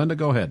 Good morning, Linda.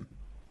 Go ahead.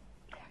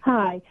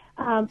 Hi.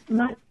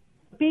 My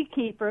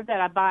beekeeper that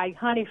I buy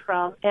honey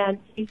from, and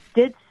he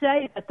did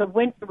say that the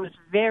winter was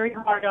very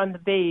hard on the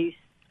bees.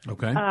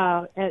 Okay.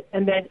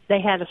 And that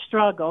they had a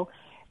struggle,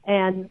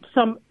 and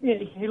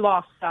he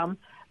lost some.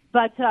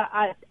 But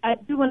I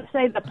do want to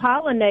say the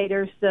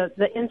pollinators,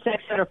 the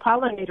insects that are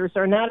pollinators,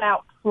 are not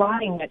out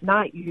flying at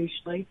night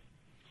usually.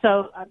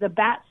 So the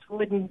bats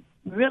wouldn't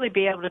really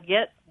be able to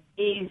get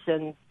bees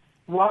and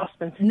wasps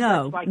and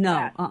stuff like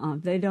that.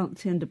 They don't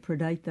tend to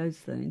predate those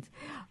things.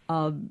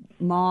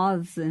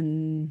 Moths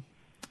and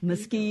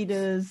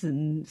mosquitoes,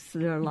 and so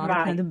there are a lot of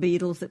kind of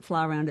beetles that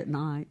fly around at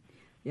night.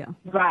 Yeah.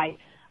 Right.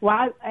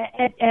 Well,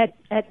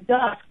 at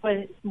dusk,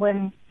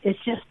 when it's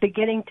just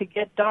beginning to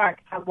get dark,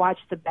 I watch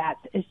the bats.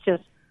 It's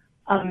just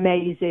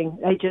amazing.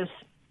 They just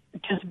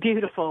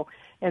beautiful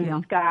in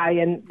the sky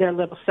and their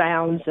little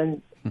sounds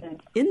and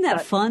isn't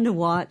that fun to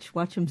watch?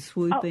 Watch them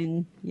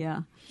swooping.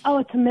 Yeah. Oh,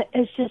 it's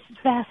just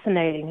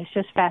fascinating. It's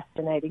just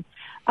fascinating.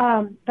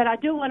 But I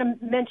do want to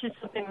mention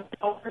something with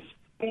Silver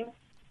Spring.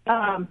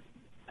 And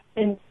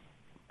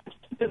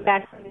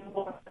back from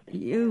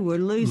you were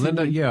losing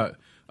Linda. Yeah.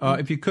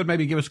 If you could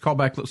maybe give us a call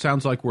back. It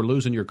sounds like we're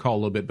losing your call a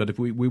little bit, but if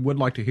we would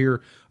like to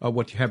hear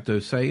what you have to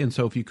say, and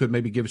so if you could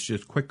maybe give us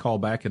just a quick call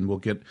back, and we'll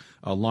get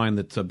a line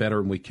that's better,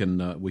 and we can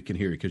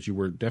hear you, because you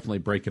were definitely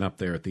breaking up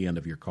there at the end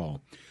of your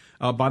call.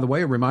 By the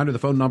way, a reminder: the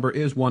phone number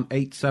is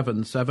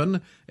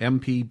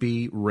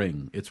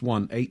 1-877-MPB-RING. It's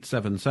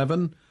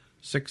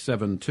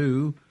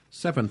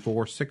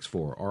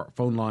 1-877-672-7464. Our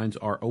phone lines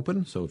are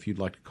open, so if you'd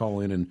like to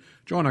call in and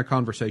join our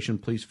conversation,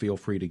 please feel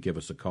free to give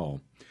us a call.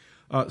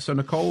 So,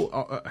 Nicole,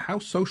 how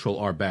social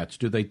are bats?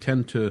 Do they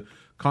tend to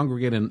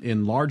congregate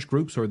in large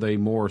groups, or are they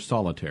more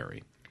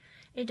solitary?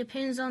 It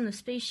depends on the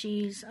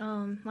species.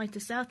 Like the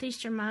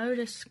southeastern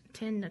myotis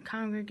tend to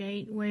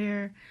congregate,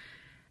 where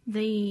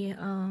the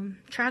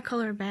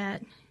tricolor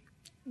bat,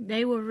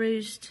 they will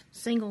roost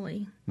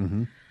singly.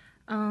 Mm-hmm.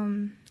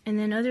 And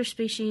then other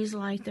species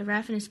like the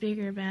Raffinus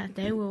biger bat,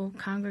 they will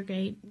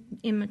congregate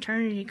in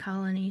maternity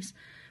colonies.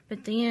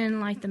 But then,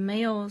 like the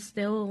males,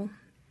 they'll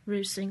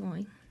roost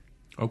singly.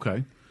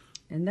 Okay.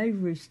 And they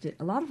roosted,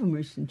 a lot of them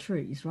roost in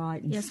trees,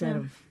 right? Yes, Instead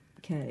ma'am.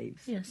 of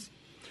caves. Yes.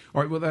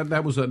 All right. Well,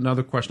 that was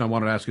another question I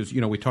wanted to ask. Is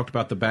we talked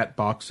about the bat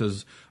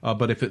boxes,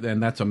 but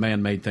and that's a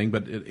man-made thing.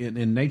 But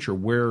in nature,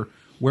 where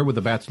would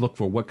the bats look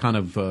for? What kind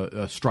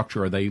of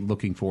structure are they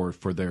looking for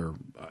their?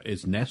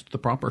 Is nest the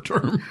proper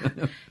term?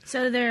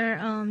 So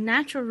their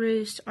natural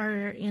roosts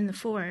are in the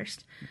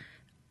forest.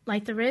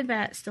 Like the red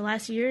bats, the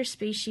Lassier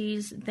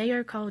species, they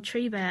are called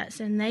tree bats,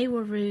 and they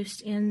will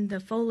roost in the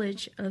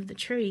foliage of the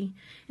tree,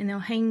 and they'll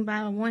hang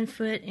by 1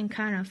 foot and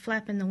kind of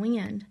flap in the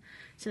wind.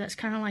 So that's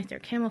kind of like their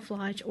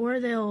camouflage, or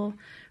they'll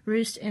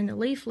roost in the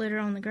leaf litter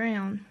on the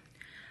ground.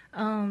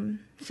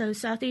 So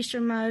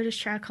southeastern Mode's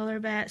tricolor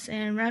bats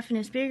and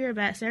Ruffinus bigger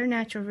bats, their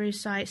natural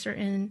roost sites are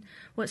in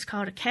what's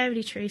called a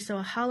cavity tree, so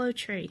a hollow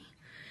tree.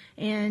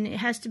 And it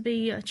has to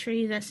be a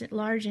tree that's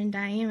large in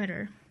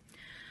diameter.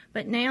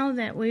 But now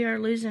that we are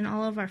losing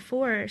all of our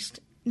forest,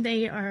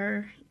 they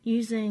are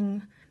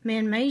using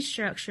man-made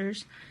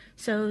structures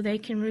so they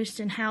can roost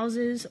in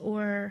houses,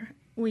 or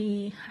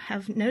we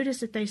have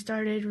noticed that they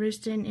started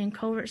roosting in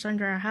culverts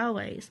under our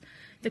highways,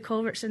 the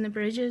culverts and the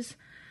bridges.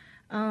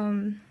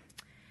 And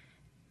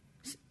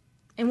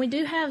we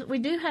do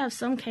have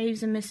some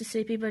caves in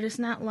Mississippi, but it's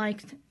not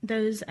like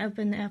those up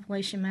in the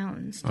Appalachian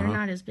Mountains. They're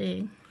not as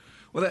big.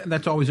 Well,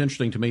 that's always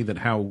interesting to me, that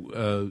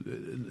how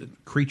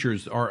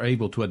creatures are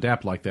able to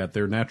adapt like that.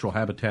 Their natural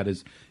habitat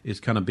is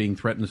kind of being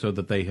threatened, so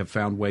that they have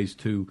found ways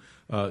to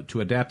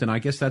adapt. And I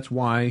guess that's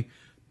why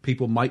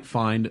people might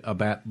find a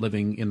bat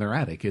living in their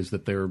attic, is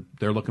that they're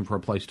looking for a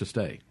place to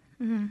stay.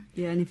 Mm-hmm.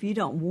 Yeah, and if you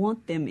don't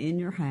want them in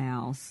your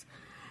house,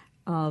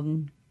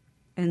 and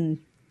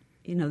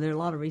there are a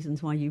lot of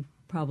reasons why you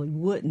probably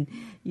wouldn't.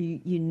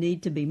 You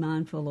need to be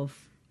mindful of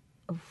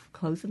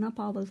closing up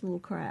all those little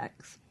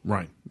cracks.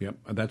 Right. Yep.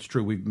 That's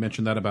true. We've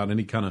mentioned that about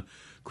any kind of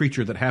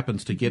creature that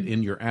happens to get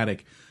in your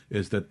attic,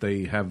 is that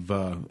they have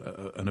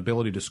an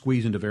ability to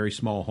squeeze into very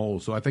small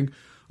holes. So I think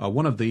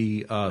one of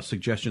the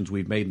suggestions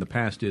we've made in the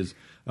past is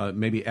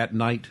maybe at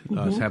night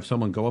have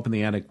someone go up in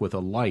the attic with a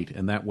light,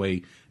 and that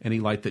way any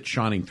light that's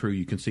shining through,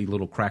 you can see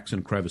little cracks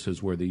and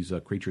crevices where these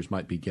creatures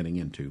might be getting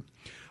into.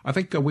 I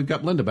think we've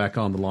got Linda back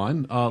on the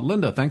line.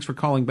 Linda, thanks for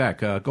calling back.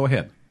 Go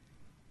ahead.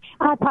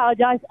 I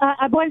apologize.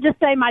 I wanted to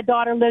say my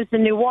daughter lives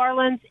in New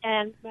Orleans,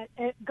 and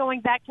going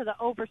back to the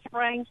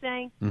overspraying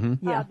thing,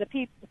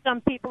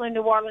 some people in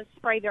New Orleans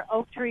spray their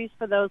oak trees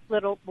for those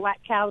little black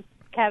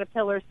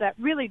caterpillars that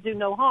really do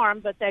no harm,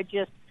 but they're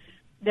just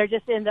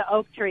in the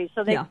oak trees,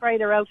 so they spray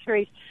their oak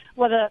trees.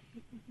 Well,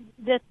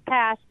 this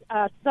past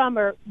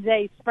summer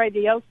they sprayed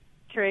the oak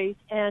trees,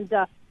 and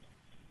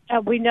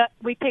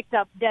we picked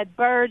up dead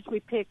birds. We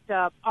picked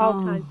up all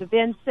kinds of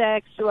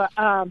insects.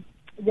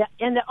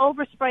 And the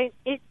overspray,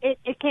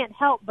 it can't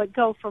help but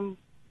go from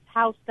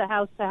house to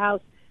house to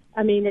house.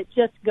 I mean, it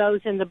just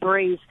goes in the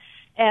breeze,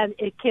 and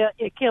it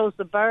kills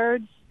the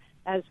birds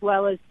as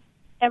well as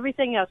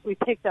everything else. We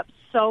picked up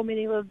so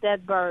many little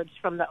dead birds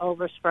from the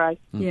overspray.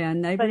 Yeah,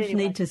 neighbors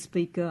need to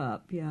speak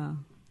up. Yeah.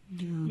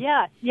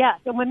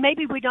 So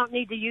maybe we don't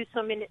need to use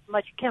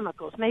much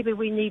chemicals. Maybe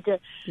we need to,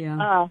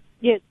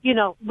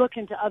 look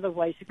into other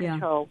ways to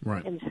control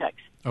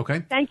insects. Okay.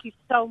 Thank you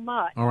so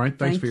much. All right.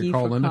 Thanks for your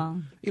call,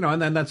 Linda.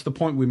 And then that's the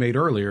point we made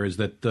earlier, is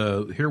that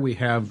here we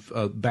have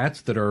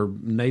bats that are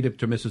native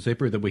to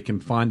Mississippi that we can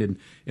find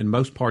in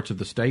most parts of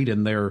the state,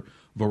 and they're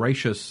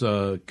voracious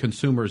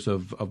consumers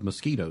of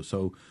mosquitoes.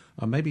 So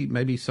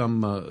maybe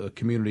some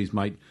communities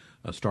might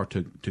start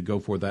to go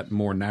for that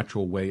more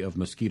natural way of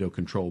mosquito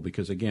control,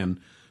 because again,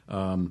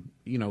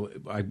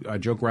 I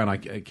joke around. I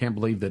can't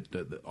believe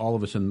that all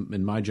of us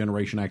in my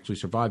generation actually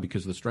survived,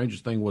 because the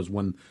strangest thing was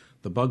when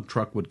the bug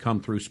truck would come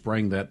through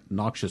spraying that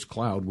noxious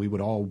cloud, we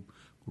would all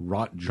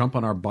jump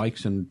on our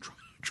bikes and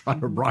try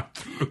to ride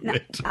through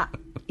it.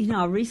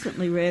 I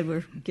recently read,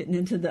 we're getting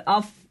into the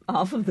off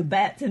of the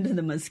bats into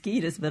the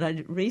mosquitoes, but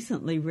I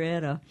recently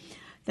read a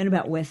thing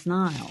about West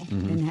Nile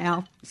and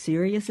how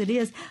serious it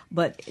is.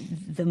 But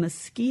the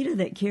mosquito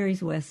that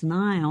carries West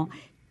Nile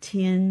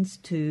tends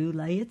to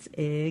lay its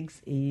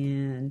eggs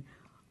in,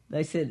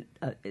 they said,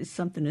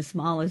 something as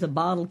small as a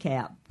bottle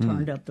cap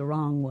turned up the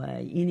wrong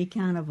way. Any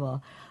kind of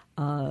a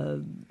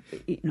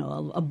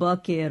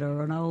bucket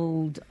or an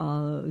old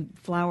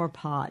flower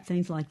pot,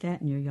 things like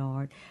that in your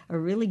yard. A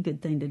really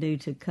good thing to do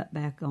to cut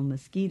back on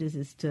mosquitoes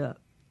is to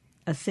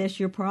assess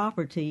your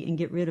property and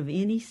get rid of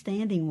any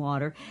standing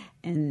water.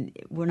 And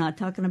we're not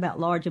talking about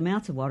large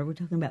amounts of water. We're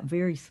talking about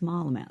very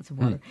small amounts of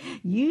water.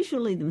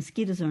 Usually the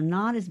mosquitoes are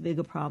not as big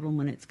a problem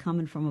when it's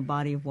coming from a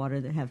body of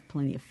water that have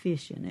plenty of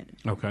fish in it.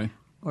 Okay.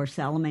 Or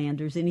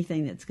salamanders,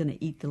 anything that's going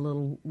to eat the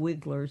little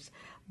wigglers.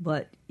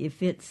 But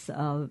if it's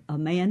a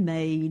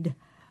man-made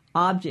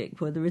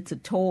object, whether it's a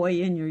toy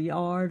in your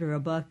yard or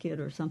a bucket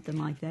or something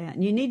like that,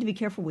 and you need to be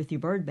careful with your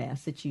bird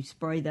baths that you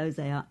spray those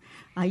out.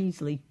 I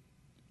usually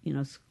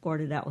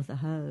squirt it out with a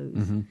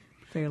hose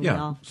fairly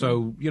often.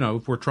 So,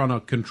 if we're trying to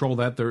control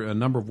that, there are a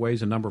number of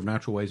ways, a number of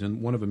natural ways,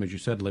 and one of them, as you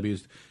said, Libby,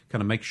 is kind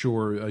of make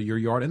sure your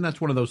yard, and that's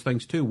one of those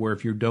things, too, where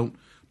if you don't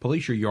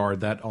police your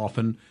yard that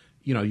often,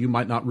 you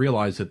might not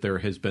realize that there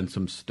has been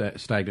some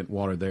stagnant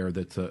water there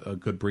that's a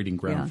good breeding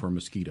ground for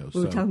mosquitoes.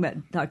 We were talking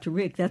about Dr.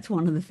 Rick. That's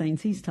one of the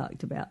things he's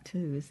talked about,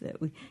 too, is that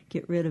we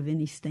get rid of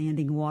any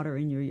standing water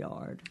in your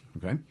yard.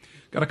 Okay.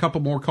 Got a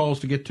couple more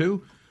calls to get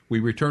to. We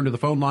return to the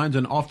phone lines,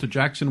 and off to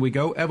Jackson we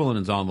go. Evelyn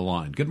is on the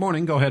line. Good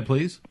morning. Go ahead,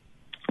 please.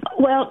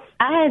 Well,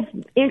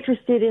 I'm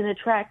interested in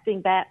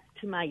attracting bats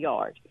to my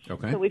yard.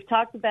 Okay. So we've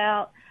talked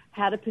about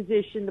how to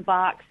position the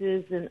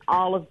boxes and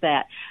all of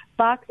that.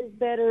 Boxes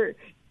better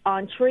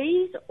on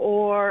trees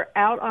or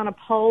out on a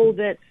pole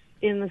that's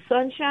in the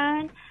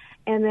sunshine?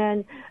 And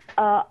then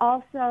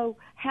also,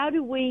 how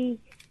do we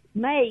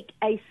make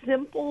a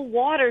simple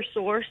water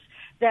source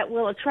that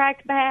will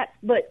attract bats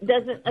but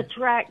doesn't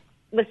attract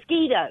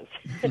mosquitoes?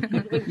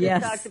 We've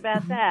just talked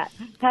about that.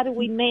 How do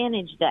we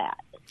manage that?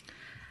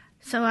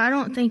 So I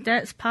don't think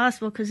that's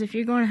possible, because if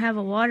you're going to have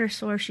a water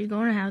source, you're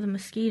going to have the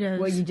mosquitoes.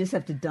 Well, you just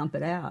have to dump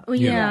it out. Well,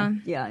 yeah.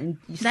 Yeah. And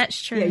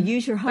that's true. Yeah,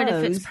 use your hose. But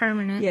if it's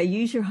permanent. Yeah,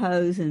 use your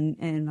hose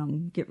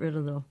and get rid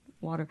of the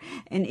water.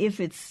 And if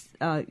it's,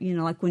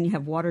 like when you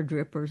have water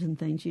drippers and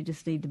things, you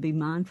just need to be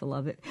mindful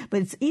of it.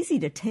 But it's easy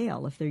to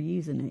tell if they're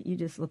using it. You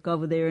just look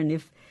over there, and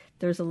if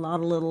there's a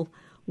lot of little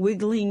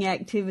wiggling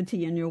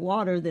activity in your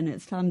water, then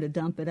it's time to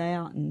dump it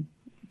out and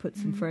put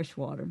some fresh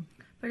water.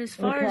 But as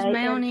far as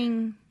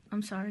mounting...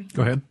 I'm sorry.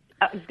 Go ahead.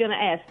 I was going to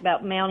ask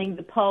about mounting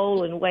the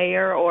pole and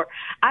where, or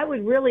I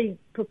would really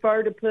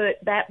prefer to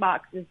put bat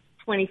boxes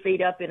 20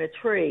 feet up in a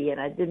tree, and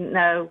I didn't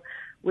know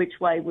which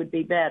way would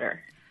be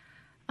better.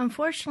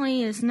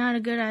 Unfortunately, it's not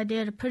a good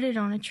idea to put it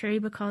on a tree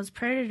because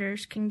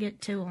predators can get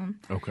to them.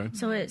 Okay.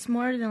 So it's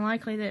more than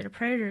likely that a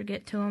predator will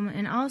get to them.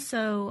 And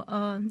also,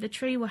 the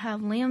tree will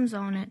have limbs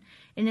on it,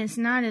 and it's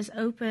not as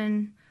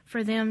open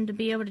for them to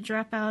be able to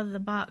drop out of the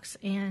box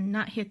and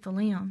not hit the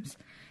limbs.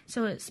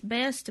 So it's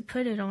best to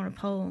put it on a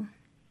pole.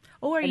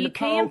 Or and you the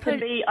pole can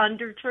be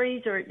under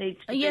trees, or it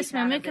needs to be... Yes,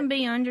 ma'am, it can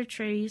be under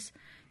trees,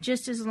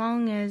 just as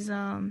long as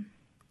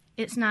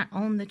it's not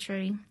on the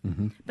tree.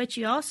 Mm-hmm. But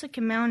you also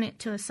can mount it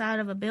to a side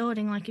of a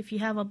building. Like if you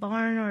have a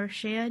barn or a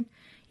shed,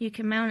 you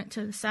can mount it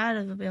to the side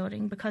of the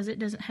building because it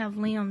doesn't have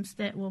limbs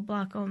that will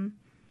block them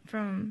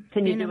from...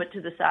 Can you do it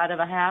to the side of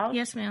a house?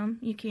 Yes, ma'am,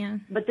 you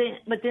can. But then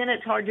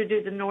it's hard to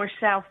do the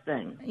north-south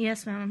thing.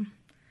 Yes, ma'am.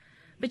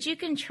 But you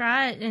can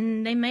try it,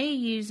 and they may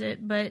use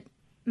it, but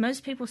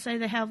most people say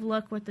they have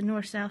luck with the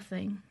north-south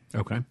thing.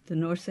 Okay. The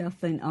north-south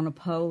thing on a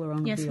pole or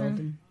on a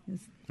building. Ma'am.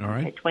 All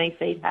right. Okay, 20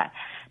 feet high.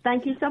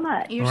 Thank you so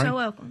much. You're so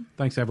welcome.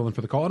 Thanks, Evelyn,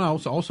 for the call. And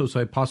I'll also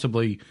say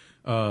possibly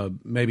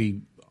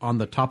maybe on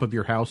the top of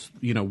your house,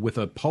 with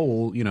a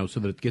pole, so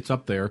that it gets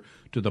up there.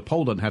 The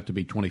pole doesn't have to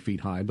be 20 feet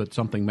high, but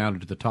something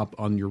mounted to the top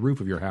on your roof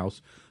of your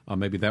house,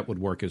 maybe that would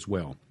work as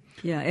well.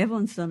 Yeah,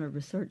 Evelyn's done her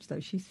research, though.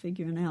 She's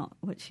figuring out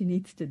what she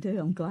needs to do.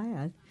 I'm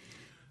glad.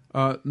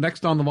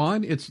 Next on the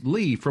line, it's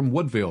Lee from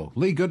Woodville.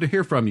 Lee, good to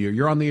hear from you.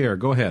 You're on the air.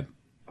 Go ahead.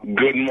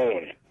 Good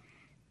morning.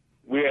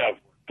 We have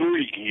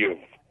 3 here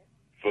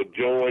for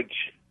George,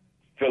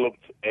 Phillips,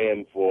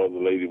 and for the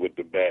lady with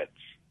the bats.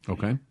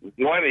 Okay.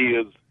 One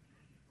is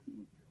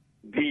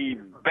the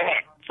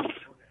bats.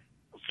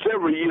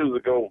 Several years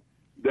ago,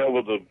 there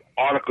was an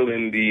article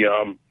in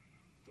the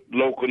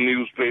local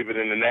newspaper,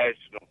 in the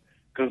National,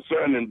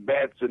 concerning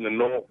bats in the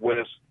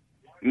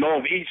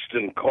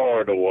northeastern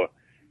corridor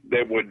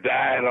that were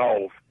dying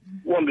off.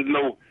 Wanted to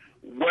know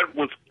what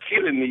was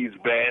killing these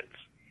bats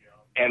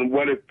and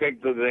what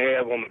effect does it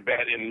have on the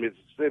bat in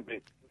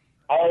Mississippi.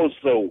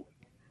 Also,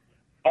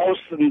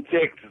 Austin,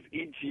 Texas,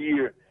 each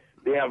year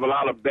they have a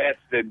lot of bats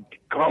that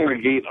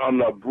congregate on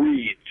the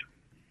bridge.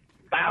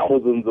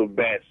 Thousands of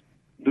bats.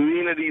 Do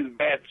any of these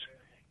bats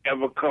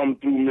ever come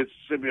through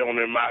Mississippi on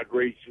their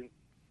migration?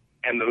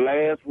 And the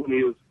last one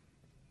is,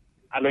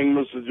 I think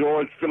Mr.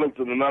 George Phillips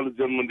and another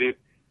gentleman did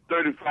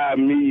 35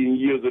 million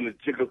years in the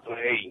Chickasaw.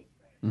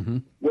 Mm-hmm.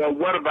 Well,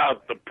 what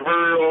about the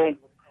Pearl,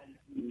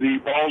 the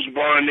Ross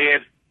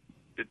Barnett,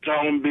 the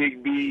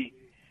Tombigbee,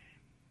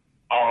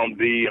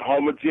 the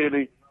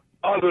Homatitty,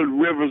 other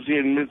rivers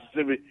here in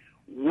Mississippi?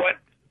 What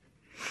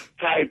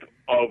type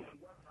of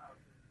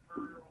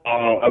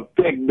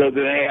effect does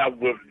it have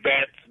with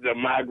bats, their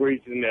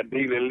migration, their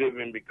daily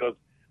living? Because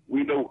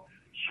we know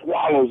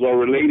swallows are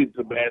related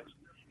to bats,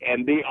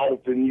 and they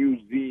often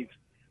use these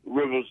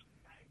rivers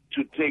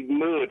to take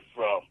mud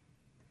from.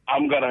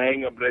 I'm going to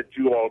hang up and let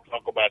you all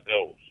talk about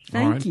those.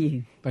 Thank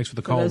you. Thanks for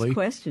the call, those Lee.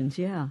 Questions,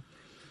 yeah.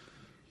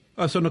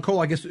 So, Nicole,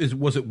 I guess,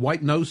 was it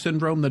white nose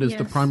syndrome that is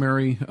the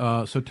primary?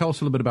 So tell us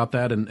a little bit about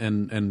that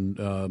and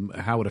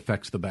how it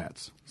affects the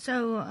bats.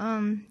 So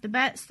the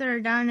bats that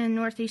are dying in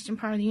the northeastern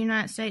part of the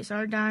United States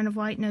are dying of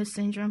white nose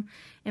syndrome.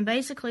 And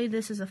basically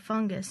this is a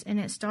fungus, and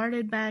it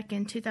started back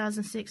in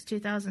 2006,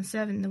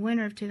 2007, the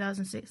winter of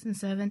 2006 and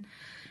 2007.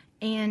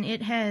 And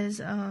it has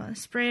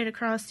spread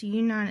across the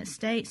United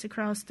States,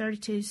 across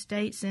 32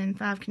 states and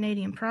 5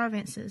 Canadian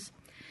provinces.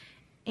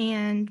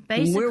 And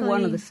basically, we're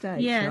one of the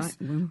states, yes,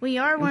 right? We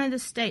are one of the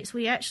states.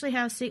 We actually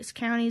have 6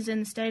 counties in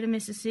the state of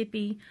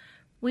Mississippi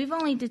we've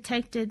only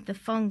detected the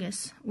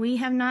fungus. We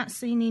have not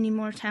seen any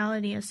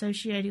mortality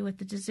associated with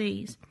the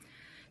disease.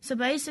 So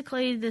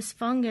basically, this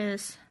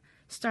fungus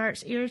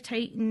starts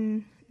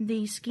irritating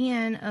the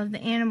skin of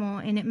the animal,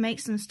 and it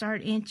makes them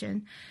start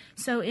itching.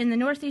 So in the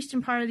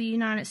northeastern part of the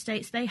United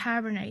States, they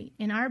hibernate,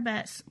 and our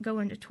bats go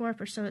into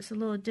torpor, so it's a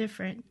little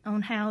different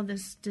on how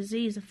this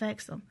disease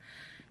affects them.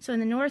 So in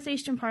the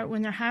northeastern part,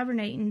 when they're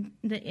hibernating,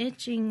 the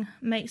itching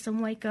makes them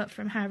wake up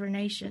from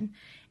hibernation,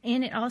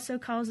 and it also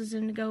causes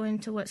them to go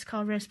into what's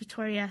called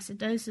respiratory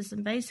acidosis,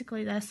 and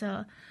basically that's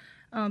a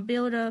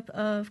buildup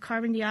of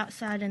carbon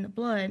dioxide in the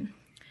blood.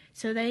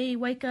 So they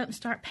wake up and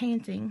start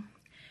panting.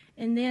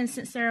 And then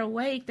since they're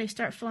awake, they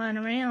start flying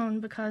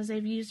around because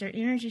they've used their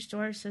energy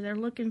storage, so they're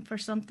looking for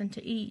something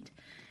to eat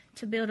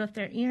to build up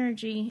their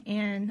energy.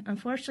 And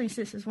unfortunately,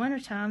 since it's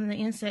wintertime, the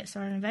insects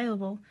aren't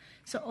available.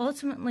 So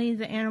ultimately,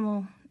 the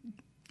animal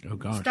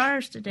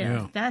starves to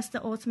death. Yeah. That's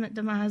the ultimate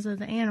demise of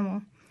the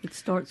animal. It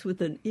starts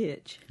with an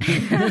itch.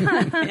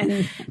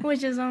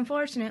 Which is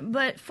unfortunate.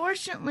 But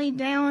fortunately,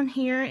 down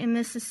here in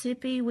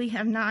Mississippi, we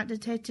have not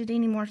detected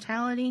any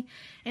mortality.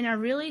 And I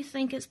really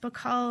think it's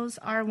because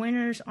our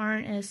winters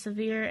aren't as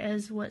severe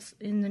as what's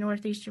in the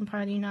northeastern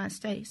part of the United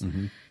States.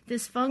 Mm-hmm.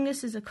 This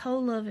fungus is a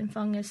cold-loving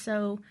fungus,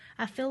 so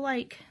I feel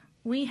like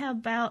we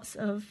have bouts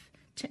of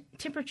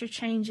temperature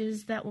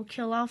changes that will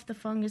kill off the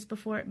fungus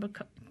before it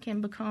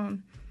can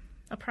become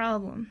a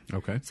problem.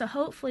 Okay. So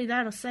hopefully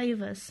that'll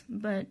save us,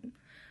 but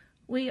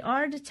we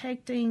are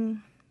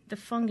detecting the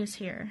fungus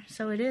here,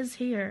 so it is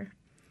here.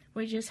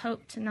 We just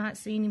hope to not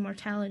see any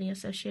mortality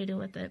associated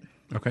with it.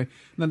 Okay.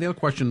 Now the other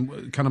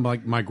question, kind of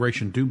like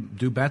migration, do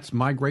bats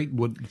migrate?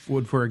 Would,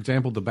 for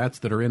example, the bats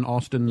that are in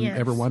Austin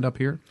ever wind up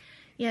here?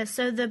 Yeah,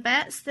 so the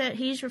bats that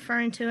he's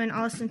referring to in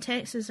Austin,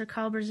 Texas are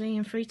called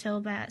Brazilian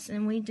free-tailed bats,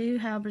 and we do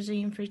have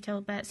Brazilian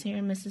free-tailed bats here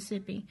in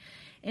Mississippi.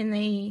 And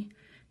they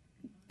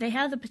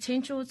have the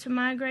potential to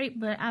migrate,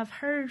 but I've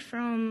heard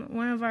from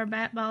one of our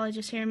bat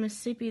biologists here in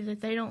Mississippi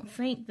that they don't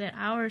think that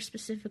ours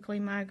specifically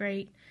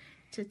migrate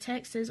to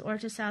Texas or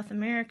to South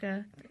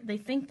America. They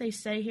think they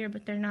stay here,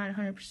 but they're not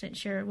 100%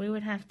 sure. We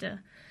would have to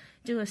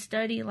do a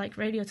study, like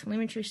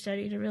radiotelemetry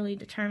study, to really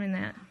determine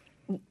that.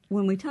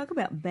 When we talk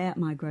about bat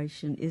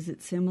migration, is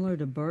it similar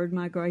to bird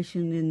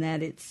migration in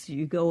that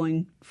you're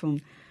going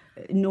from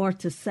north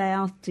to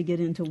south to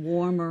get into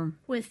warmer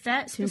with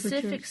that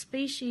specific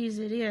species?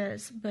 It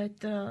is,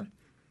 but the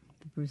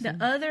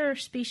other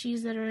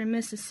species that are in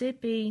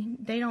Mississippi,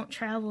 they don't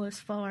travel as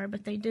far,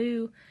 but they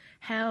do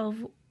have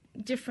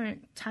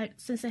different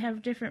types, since they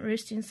have different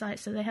roosting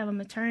sites. So they have a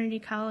maternity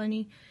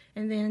colony,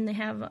 and then they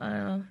have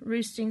a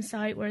roosting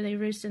site where they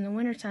roost in the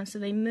wintertime, so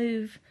they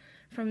move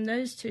from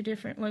those two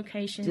different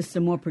locations. Just a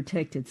more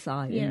protected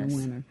site in the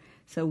winter.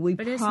 So we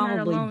but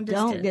probably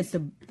don't get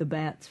the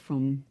bats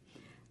from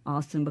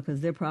Austin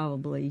because they're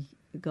probably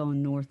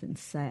going north and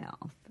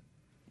south.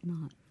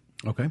 Not.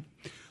 Okay.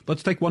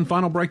 Let's take one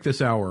final break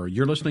this hour.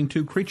 You're listening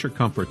to Creature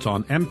Comforts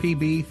on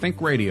MPB Think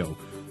Radio.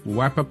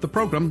 We'll wrap up the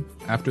program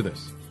after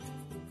this.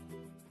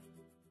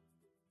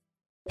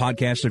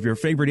 Podcasts of your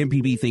favorite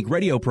MPB Think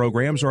Radio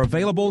programs are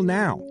available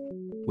now.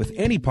 With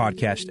any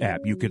podcast app,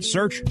 you can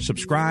search,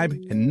 subscribe,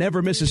 and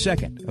never miss a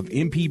second of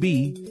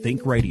MPB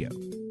Think Radio.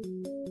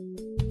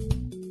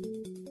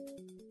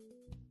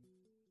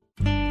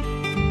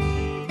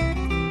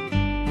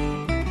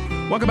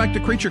 Welcome back to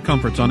Creature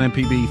Comforts on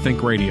MPB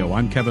Think Radio.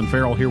 I'm Kevin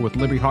Farrell here with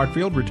Libby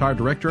Hartfield, retired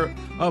director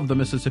of the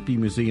Mississippi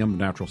Museum of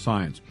Natural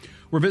Science.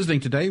 We're visiting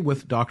today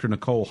with Dr.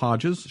 Nicole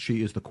Hodges.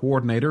 She is the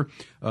coordinator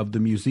of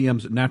the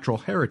museum's Natural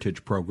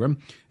Heritage Program,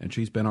 and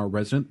she's been our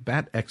resident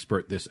bat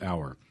expert this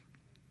hour.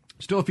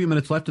 Still a few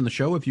minutes left in the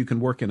show. If you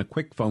can work in a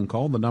quick phone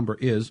call, the number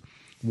is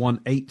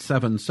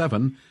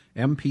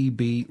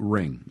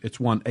 1-877-MPB-RING. It's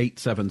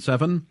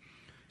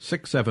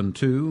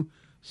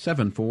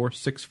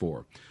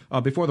 1-877-672-7464.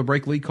 Before the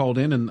break, Lee called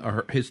in, and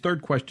his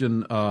third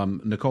question,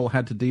 Nicole,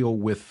 had to deal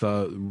with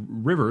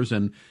rivers,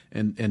 and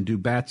do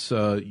bats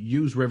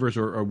use rivers,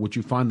 or would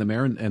you find them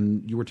there?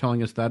 And you were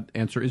telling us that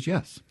answer is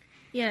yes.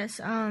 Yes,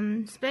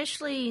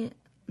 especially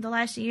the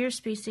last year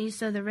species,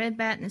 so the red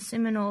bat and the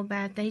Seminole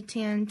bat, they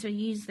tend to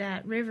use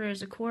that river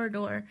as a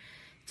corridor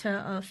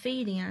to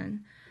feed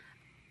in.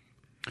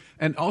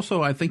 And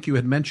also, I think you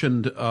had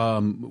mentioned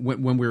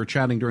when we were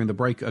chatting during the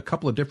break a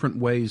couple of different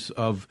ways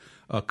of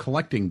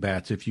collecting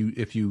bats. If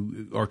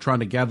you are trying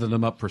to gather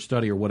them up for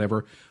study or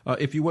whatever,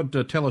 if you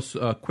would tell us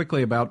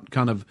quickly about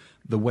kind of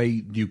the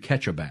way you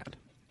catch a bat.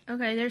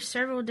 Okay, there's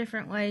several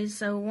different ways.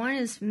 So one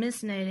is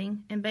mist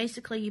netting, and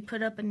basically you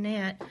put up a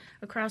net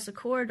across a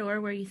corridor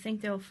where you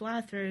think they'll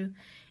fly through,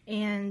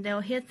 and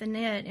they'll hit the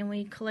net, and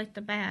we collect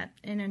the bat.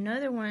 And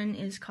another one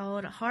is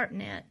called a harp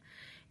net.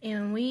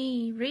 And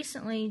we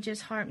recently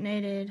just harp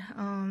netted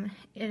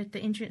at the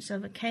entrance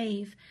of a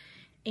cave.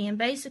 And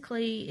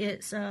basically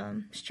it's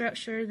a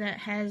structure that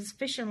has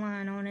fishing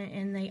line on it,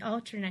 and they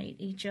alternate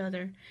each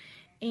other.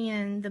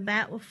 And the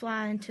bat will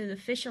fly into the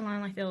fishing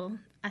line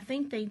I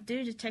think they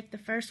do detect the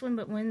first one,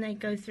 but when they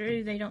go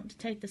through, they don't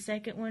detect the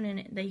second one,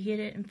 and they hit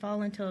it and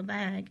fall into a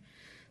bag.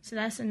 So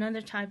that's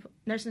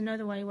there's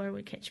another way where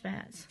we catch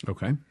bats.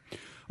 Okay.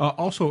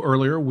 Also,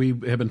 earlier, we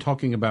have been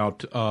talking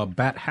about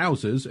bat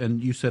houses,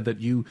 and you said that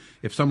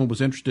if someone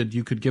was interested,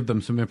 you could give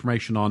them some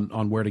information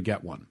on where to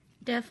get one.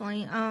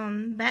 Definitely.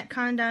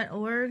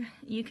 Batcon.org,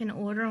 you can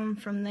order them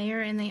from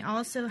there, and they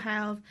also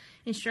have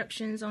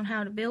instructions on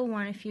how to build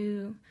one if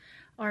you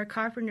are a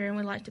carpenter and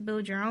would like to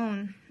build your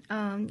own.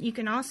 You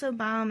can also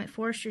buy them at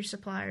forestry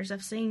suppliers.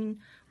 I've seen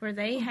where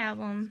they have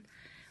them,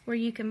 where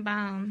you can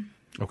buy them.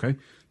 Okay.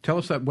 Tell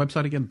us that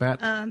website again,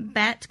 Batcon.org.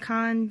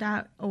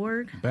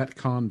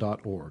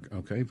 Batcon.org.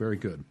 Okay, very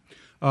good.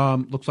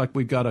 Looks like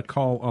we've got a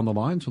call on the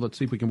line, so let's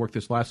see if we can work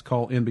this last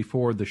call in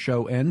before the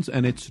show ends,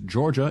 and it's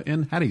Georgia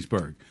in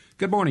Hattiesburg.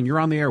 Good morning. You're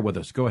on the air with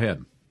us. Go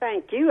ahead.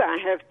 Thank you. I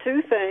have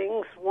two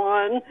things.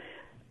 One,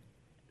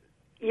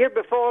 year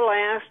before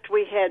last,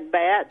 we had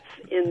bats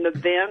in the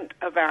vent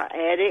of our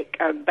attic,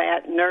 a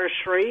bat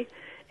nursery,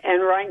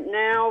 and right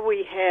now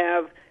we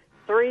have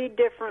 3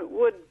 different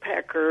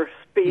woodpecker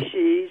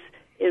species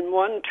in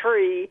one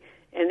tree,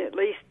 and at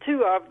least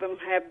 2 of them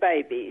have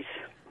babies.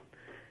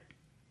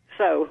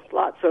 So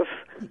lots of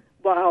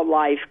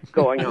wildlife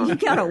going on. You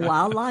got a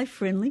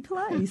wildlife-friendly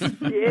place.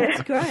 Yeah.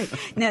 That's great.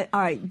 Now,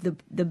 all right,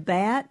 the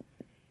bat,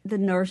 the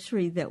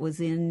nursery that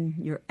was in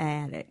your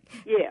attic.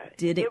 Yeah.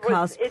 Did it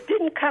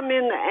didn't come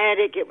in the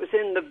attic. It was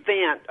in the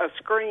vent. A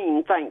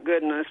screen, thank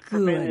goodness,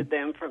 prevented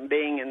them from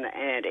being in the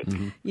attic.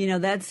 Mm-hmm. You know,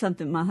 that's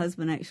something my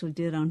husband actually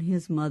did on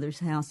his mother's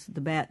house. The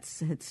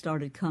bats had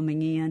started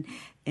coming in,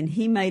 and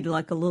he made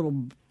like a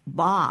little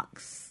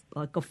box,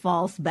 like a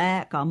false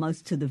back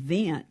almost to the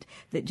vent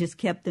that just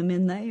kept them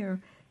in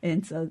there.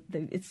 And so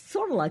it's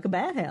sort of like a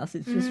bat house.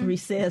 It's just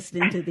recessed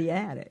into the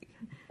attic.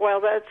 Well,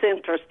 that's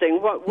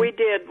interesting. What we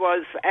did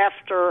was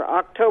after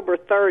October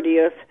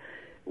 30th,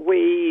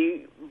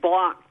 we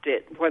blocked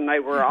it when they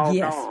were all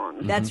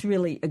gone. That's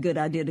really a good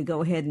idea to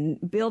go ahead and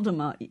build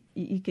them up.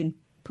 You can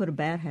put a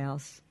bat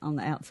house on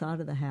the outside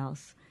of the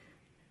house,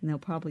 and they'll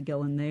probably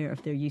go in there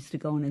if they're used to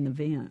going in the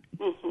vent.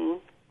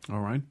 Mm-hmm. All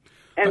right.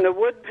 And the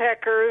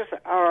woodpeckers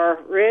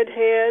are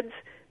redheads,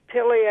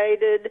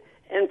 pileated,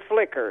 and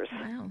flickers.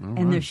 Wow.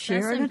 And they're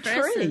sharing a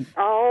tree.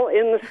 All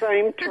in the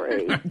same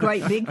tree.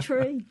 Great big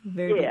tree.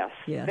 Very big.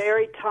 Yes,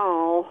 very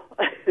tall.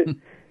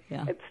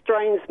 Yeah. It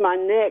strains my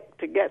neck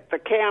to get the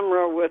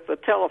camera with the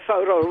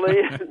telephoto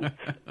lens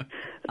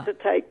to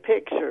take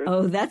pictures.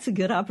 Oh, that's a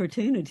good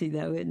opportunity,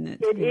 though, isn't it?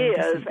 It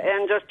is.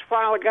 And just a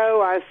while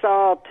ago, I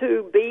saw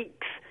 2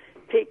 beaks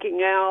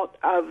peeking out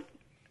of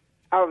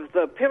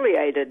the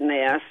pileated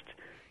nest,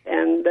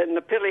 and then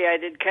the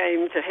pileated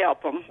came to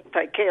help them,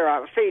 take care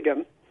of, feed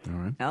them. All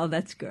right. Oh,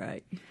 that's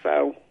great.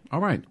 So.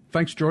 All right.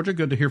 Thanks, Georgia.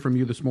 Good to hear from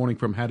you this morning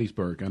from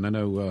Hattiesburg. And I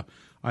know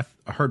I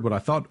heard what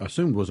I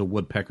assumed was a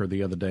woodpecker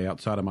the other day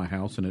outside of my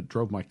house, and it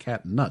drove my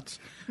cat nuts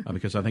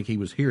because I think he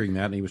was hearing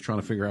that, and he was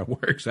trying to figure out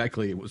where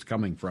exactly it was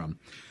coming from.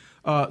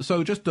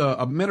 So just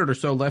a minute or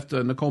so left.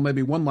 Nicole,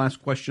 maybe one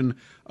last question.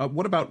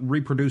 What about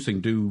reproducing?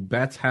 Do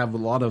bats have a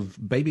lot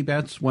of baby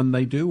bats when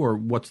they do, or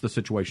what's the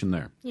situation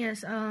there?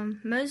 Yes.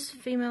 Most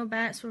female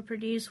bats will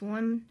produce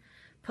 1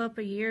 pup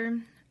a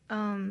year,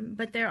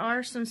 but there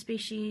are some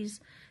species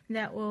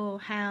that will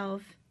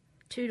have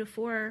 2 to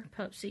 4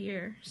 pups a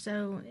year.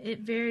 So it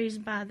varies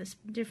by the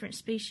different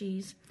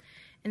species.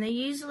 And they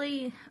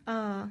usually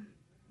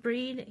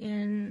breed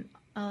in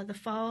the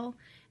fall,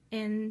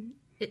 and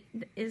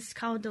it's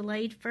called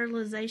delayed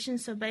fertilization.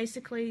 So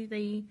basically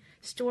they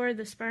store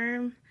the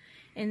sperm,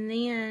 and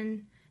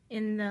then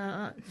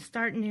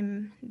starting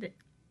in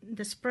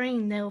the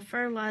spring they'll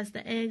fertilize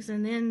the eggs,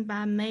 and then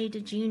by May to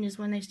June is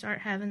when they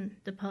start having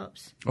the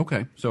pups.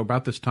 Okay, so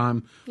about this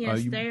time,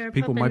 yes, they are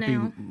people might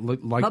now. Be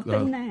like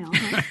pupping now.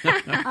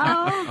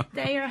 Oh,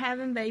 they are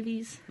having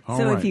babies.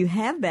 So if you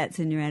have bats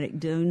in your attic,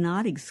 do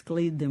not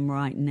exclude them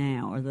right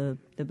now, or the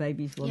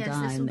babies will die.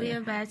 Yes, this will be a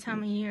bad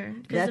time of year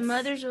because the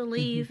mothers will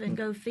leave and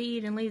go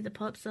feed and leave the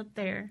pups up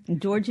there.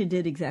 And Georgia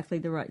did exactly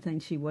the right thing.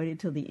 She waited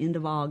till the end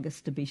of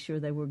August to be sure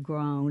they were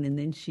grown, and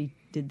then she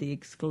did the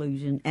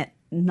exclusion at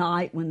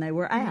night when they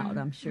were out,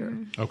 I'm sure.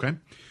 Okay.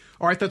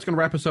 All right, that's going to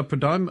wrap us up for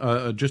time.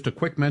 Just a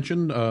quick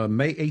mention,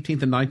 May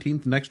 18th and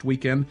 19th, next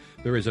weekend,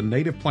 there is a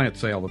native plant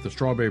sale at the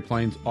Strawberry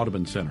Plains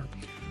Audubon Center.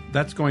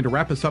 That's going to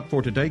wrap us up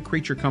for today.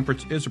 Creature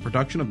Comforts is a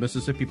production of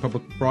Mississippi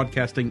Public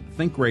Broadcasting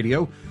Think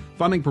Radio.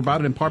 Funding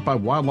provided in part by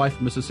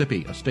Wildlife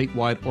Mississippi, a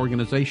statewide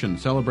organization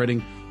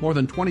celebrating more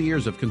than 20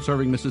 years of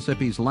conserving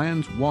Mississippi's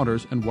lands,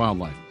 waters, and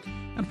wildlife,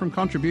 and from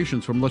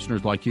contributions from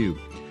listeners like you.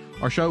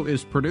 Our show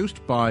is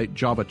produced by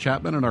Java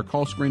Chapman, and our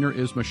call screener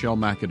is Michelle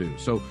McAdoo.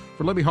 So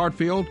for Libby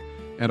Hartfield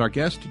and our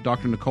guest,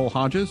 Dr. Nicole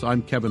Hodges,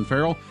 I'm Kevin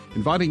Farrell,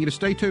 inviting you to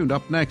stay tuned.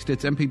 Up next,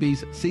 it's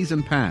MPB's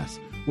Season Pass.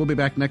 We'll be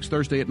back next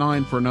Thursday at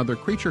 9 for another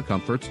Creature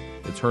Comforts.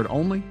 It's heard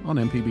only on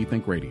MPB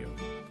Think Radio.